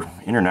 or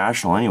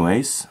international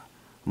anyways.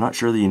 I'm not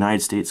sure the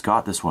United States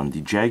got this one.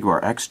 The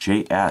Jaguar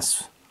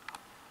XJS.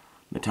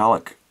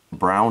 Metallic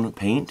brown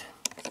paint.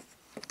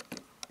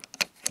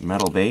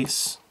 Metal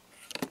base.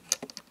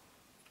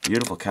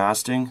 Beautiful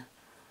casting.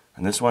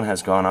 And this one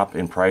has gone up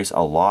in price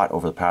a lot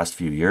over the past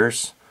few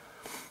years.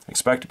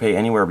 Expect to pay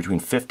anywhere between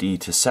 $50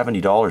 to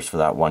 $70 for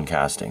that one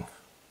casting.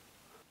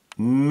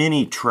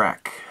 Mini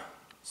Trek.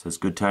 It says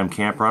Good Time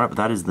Camper on it, but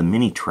that is the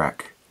Mini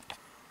Trek.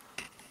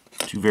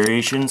 Two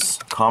variations.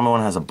 Common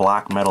one has a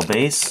black metal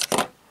base.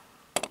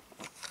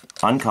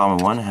 Uncommon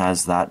one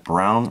has that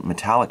brown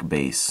metallic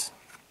base.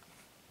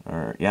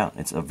 Yeah,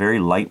 it's a very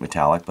light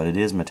metallic, but it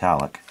is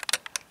metallic.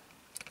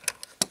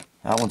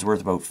 That one's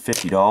worth about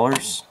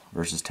 $50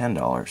 versus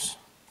 $10.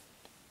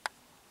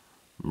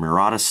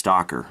 Murata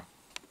Stalker.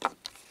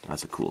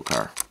 That's a cool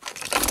car.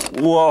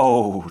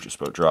 Whoa!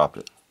 Just about dropped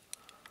it.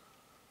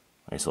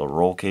 Nice little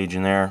roll cage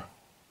in there.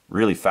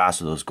 Really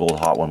fast with those gold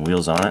Hot One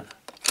wheels on it.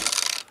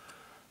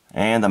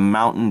 And the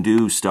Mountain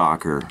Dew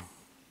Stalker.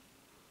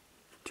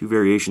 Two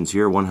variations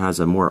here. One has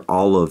a more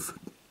olive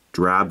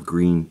drab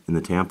green in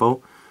the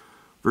tampo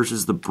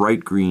versus the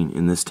bright green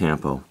in this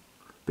tampo,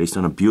 based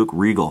on a Buick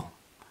Regal.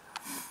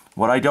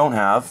 What I don't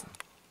have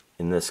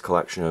in this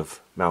collection of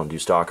Mountain Dew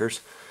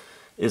Stalkers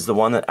is the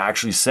one that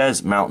actually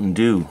says Mountain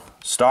Dew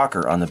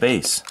Stalker on the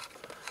base.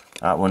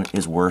 That one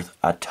is worth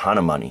a ton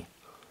of money.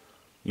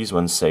 These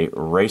ones say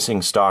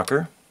Racing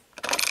Stalker,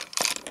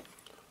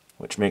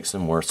 which makes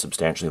them worth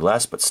substantially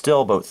less, but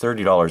still about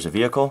 $30 a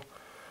vehicle,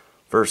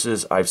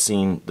 versus I've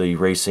seen the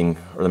Racing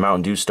or the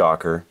Mountain Dew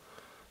Stalker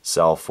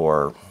sell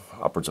for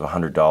upwards of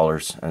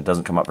 $100, and it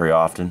doesn't come up very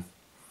often.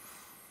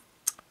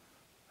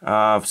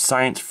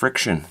 Science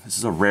Friction. This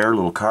is a rare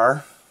little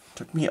car.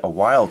 Took me a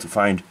while to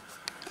find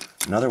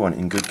another one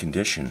in good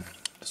condition.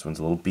 This one's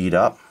a little beat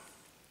up,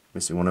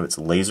 missing one of its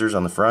lasers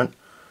on the front.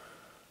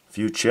 A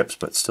few chips,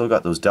 but still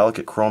got those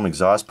delicate chrome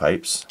exhaust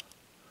pipes.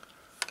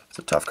 It's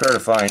a tough car to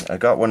find. I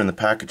got one in the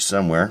package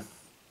somewhere.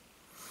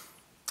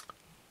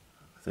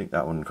 I think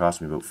that one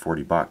cost me about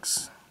 40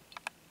 bucks.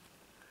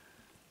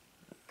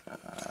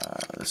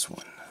 This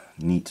one,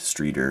 Neat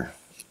Streeter.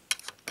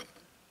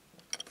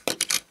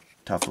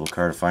 Tough little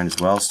car to find as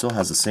well. Still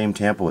has the same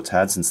tampo it's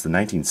had since the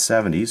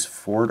 1970s.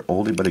 Ford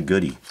oldie but a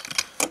goodie.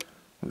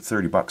 About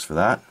 30 bucks for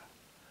that.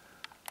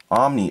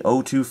 Omni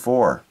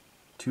 024.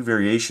 Two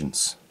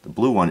variations. The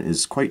blue one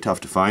is quite tough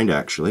to find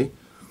actually.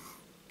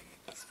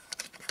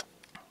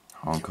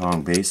 Hong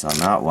Kong base on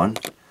that one.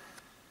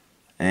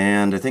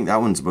 And I think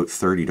that one's about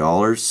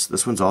 $30.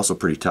 This one's also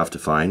pretty tough to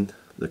find.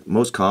 The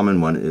most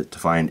common one to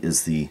find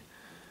is the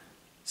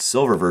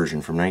silver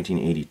version from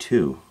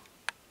 1982.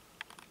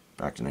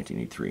 Back to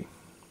 1983.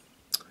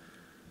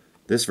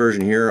 This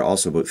version here,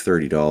 also about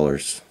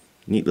 $30.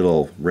 Neat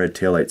little red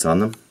taillights on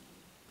them.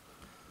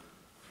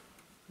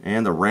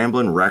 And the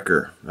Ramblin'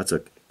 Wrecker. That's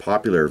a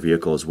popular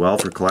vehicle as well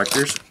for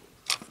collectors.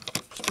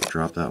 Just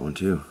drop that one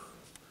too.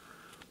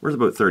 Worth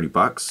about 30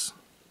 bucks.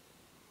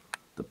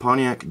 The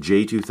Pontiac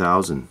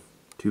J2000.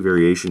 Two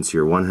variations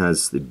here. One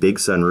has the big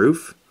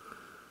sunroof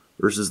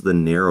versus the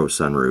narrow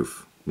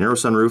sunroof. Narrow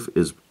sunroof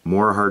is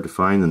more hard to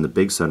find than the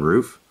big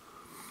sunroof.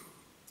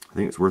 I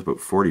think it's worth about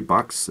 40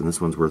 bucks, and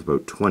this one's worth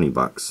about 20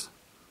 bucks.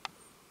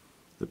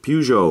 The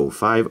Peugeot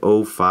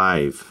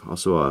 505,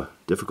 also a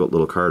difficult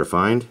little car to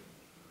find.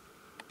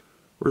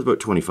 Worth about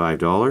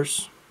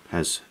 $25.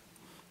 Has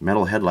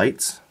metal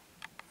headlights.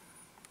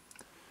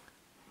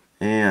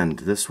 And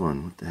this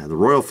one, the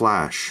Royal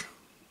Flash,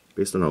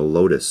 based on a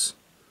Lotus.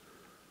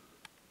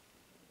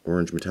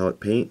 Orange metallic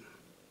paint.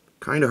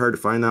 Kind of hard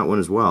to find that one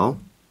as well.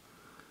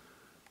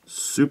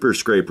 Super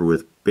scraper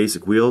with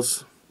basic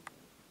wheels.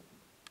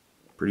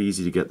 Pretty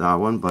easy to get that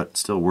one, but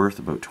still worth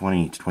about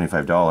 $20 to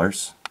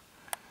 $25.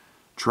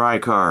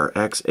 Tricar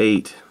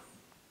X8.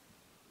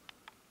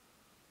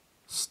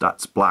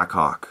 Stutz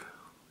Blackhawk.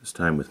 This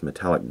time with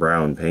metallic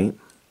brown paint.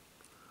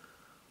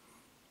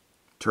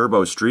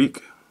 Turbo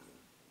Streak.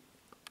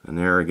 And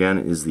there again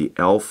is the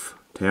Elf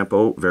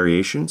Tampo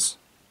variations.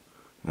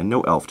 And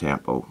no Elf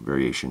Tampo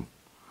variation.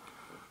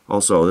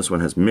 Also, this one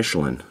has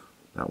Michelin.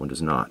 That one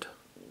does not.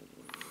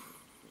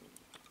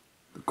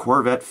 The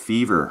Corvette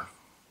Fever.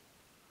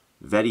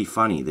 Vetty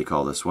Funny, they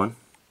call this one.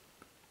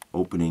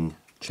 Opening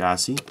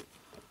chassis.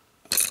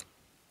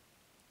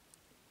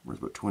 Worth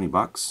about 20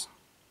 bucks.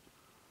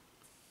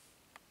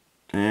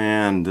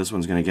 And this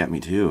one's going to get me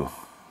too.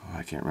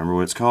 I can't remember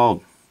what it's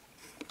called.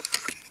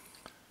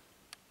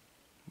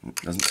 It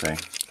doesn't say.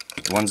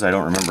 The ones I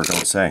don't remember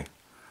don't say.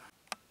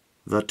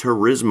 The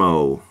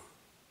Turismo.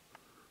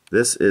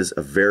 This is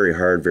a very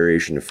hard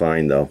variation to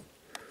find though.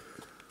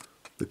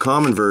 The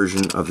common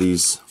version of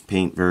these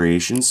paint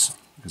variations,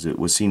 because it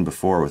was seen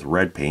before with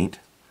red paint,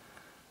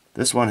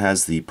 this one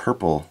has the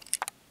purple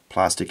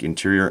plastic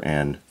interior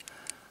and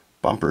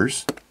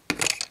bumpers,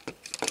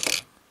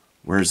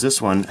 whereas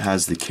this one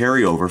has the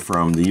carryover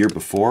from the year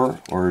before,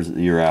 or is it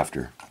the year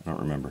after? I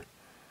don't remember.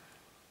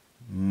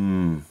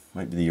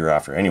 Might be the year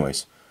after.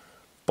 Anyways,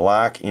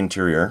 black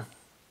interior.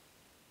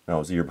 No, it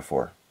was the year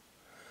before.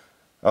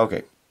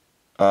 Okay,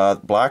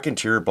 Black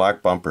interior,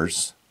 black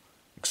bumpers.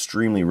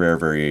 Extremely rare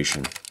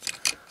variation.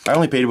 I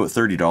only paid about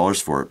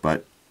 $30 for it,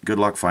 but good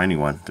luck finding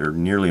one. They're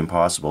nearly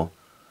impossible.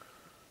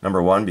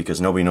 Number one,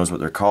 because nobody knows what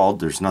they're called.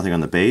 There's nothing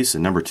on the base.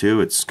 And number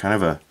two, it's kind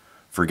of a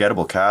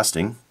forgettable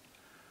casting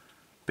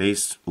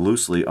based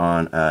loosely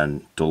on a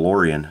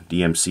DeLorean,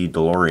 DMC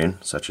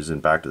DeLorean, such as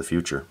in Back to the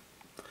Future.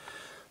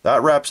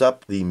 That wraps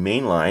up the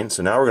main line.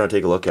 So now we're going to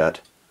take a look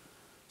at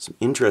some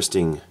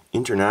interesting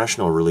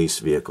international release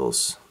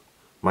vehicles.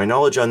 My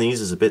knowledge on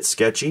these is a bit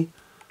sketchy,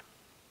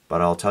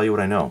 but I'll tell you what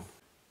I know.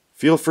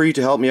 Feel free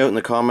to help me out in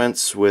the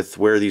comments with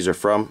where these are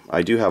from.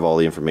 I do have all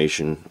the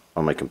information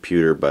on my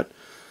computer, but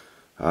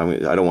I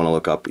don't want to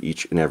look up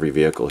each and every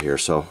vehicle here.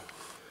 So,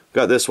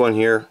 got this one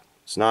here.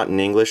 It's not in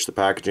English, the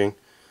packaging.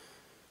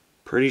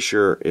 Pretty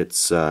sure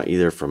it's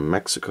either from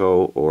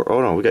Mexico or...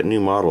 oh no, we got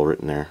new model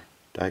written there.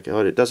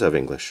 Oh, it does have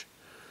English.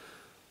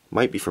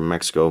 Might be from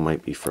Mexico,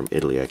 might be from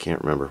Italy, I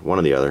can't remember. One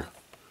or the other.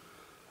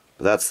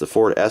 But that's the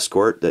Ford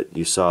Escort that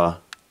you saw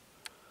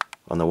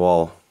on the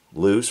wall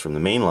loose from the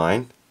main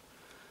line.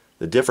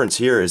 The difference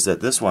here is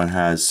that this one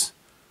has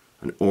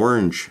an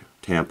orange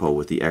tampo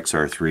with the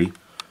XR3,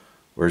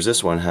 whereas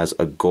this one has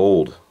a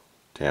gold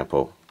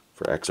tampo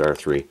for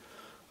XR3.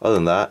 Other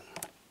than that,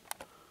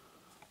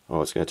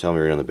 oh, it's going to tell me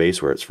right on the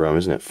base where it's from,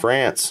 isn't it?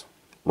 France!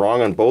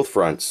 Wrong on both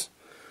fronts.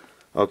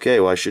 Okay,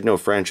 well I should know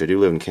French. I do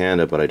live in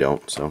Canada, but I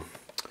don't, so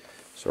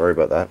sorry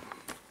about that.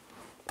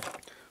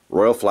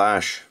 Royal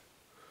Flash,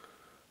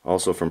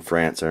 also from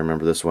France. I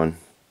remember this one.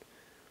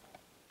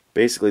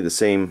 Basically the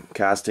same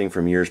casting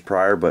from years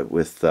prior, but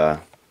with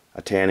a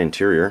tan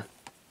interior.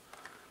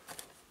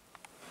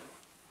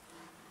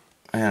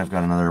 And I've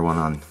got another one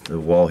on the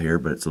wall here,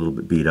 but it's a little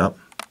bit beat up.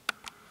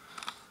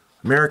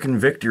 American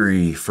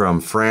Victory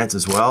from France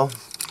as well.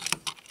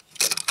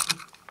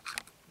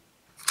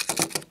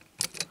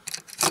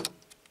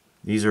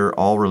 These are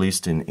all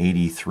released in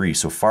 '83,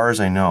 so far as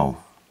I know.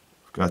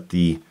 I've got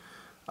the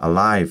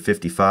Alive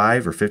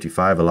 55 or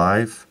 55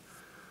 Alive.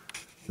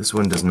 This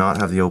one does not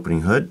have the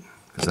opening hood,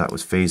 because that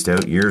was phased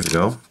out years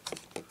ago.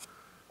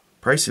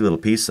 Pricey little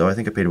piece though. I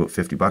think I paid about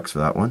 50 bucks for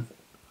that one.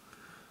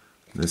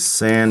 The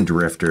Sand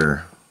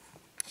Drifter.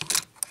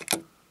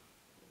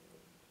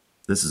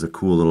 This is a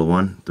cool little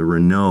one. The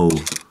Renault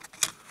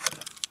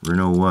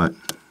what?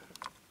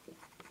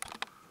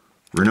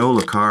 Renault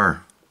Le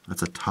Car.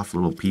 That's a tough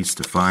little piece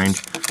to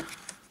find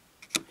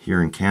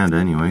here in Canada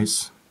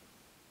anyways.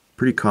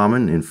 Pretty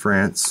common in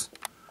France,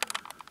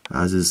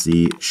 as is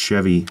the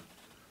Chevy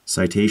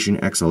Citation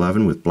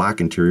X11 with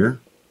black interior.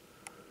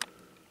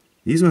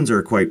 These ones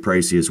are quite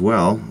pricey as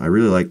well. I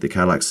really like the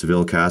Cadillac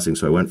Seville casting,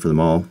 so I went for them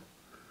all.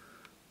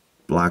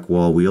 Black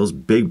wall wheels,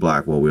 big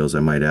black wall wheels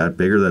I might add,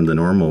 bigger than the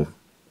normal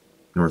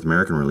North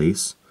American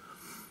release.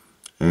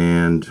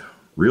 And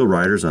real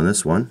riders on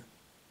this one,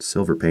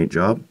 silver paint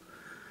job.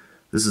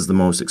 This is the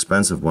most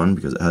expensive one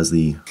because it has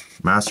the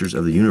Masters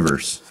of the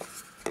Universe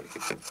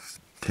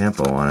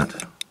tampo on it.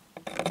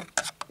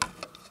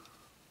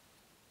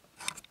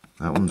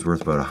 That one's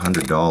worth about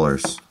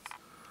 $100.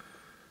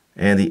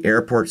 And the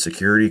airport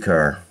security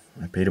car.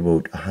 I paid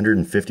about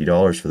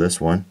 $150 for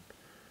this one.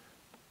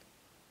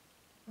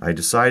 I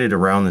decided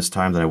around this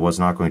time that I was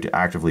not going to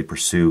actively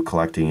pursue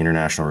collecting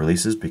international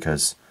releases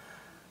because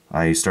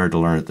I started to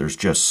learn that there's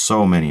just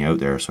so many out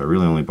there, so I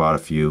really only bought a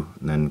few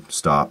and then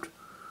stopped.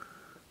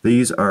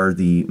 These are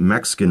the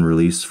Mexican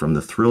release from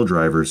the Thrill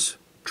Drivers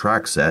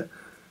track set.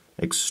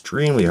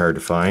 Extremely hard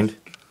to find.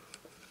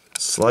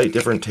 Slight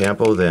different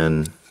tampo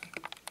than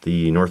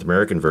the North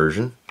American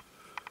version.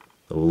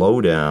 The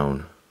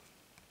Lowdown.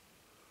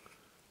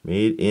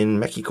 Made in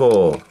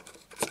Mexico.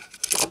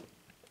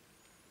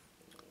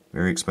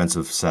 Very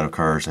expensive set of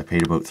cars. I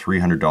paid about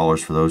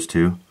 $300 for those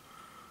two.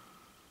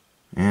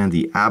 And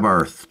the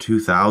Abarth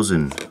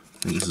 2000. I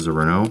think this is a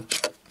Renault.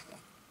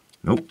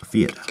 Nope, a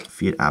Fiat.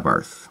 Fiat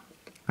Abarth.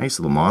 Nice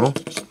little model.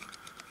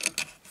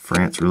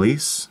 France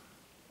release.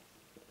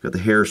 Got the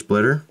hair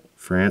splitter.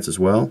 France as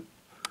well.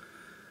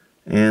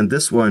 And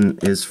this one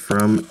is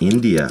from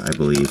India, I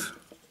believe.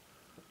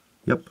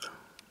 Yep.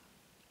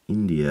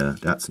 India.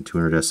 Datsun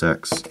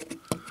 200SX.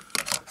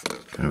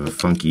 Kind of a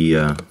funky,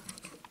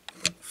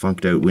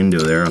 funked out window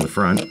there on the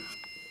front.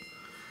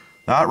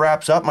 That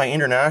wraps up my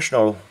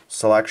international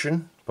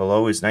selection.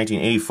 Below is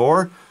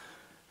 1984.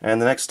 And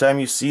the next time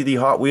you see the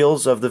Hot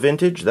Wheels of the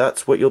vintage,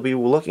 that's what you'll be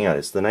looking at.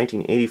 It's the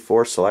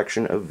 1984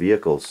 selection of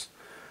vehicles.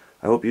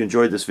 I hope you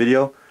enjoyed this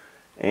video.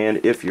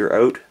 And if you're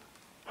out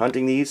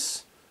hunting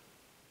these,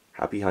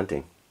 happy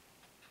hunting.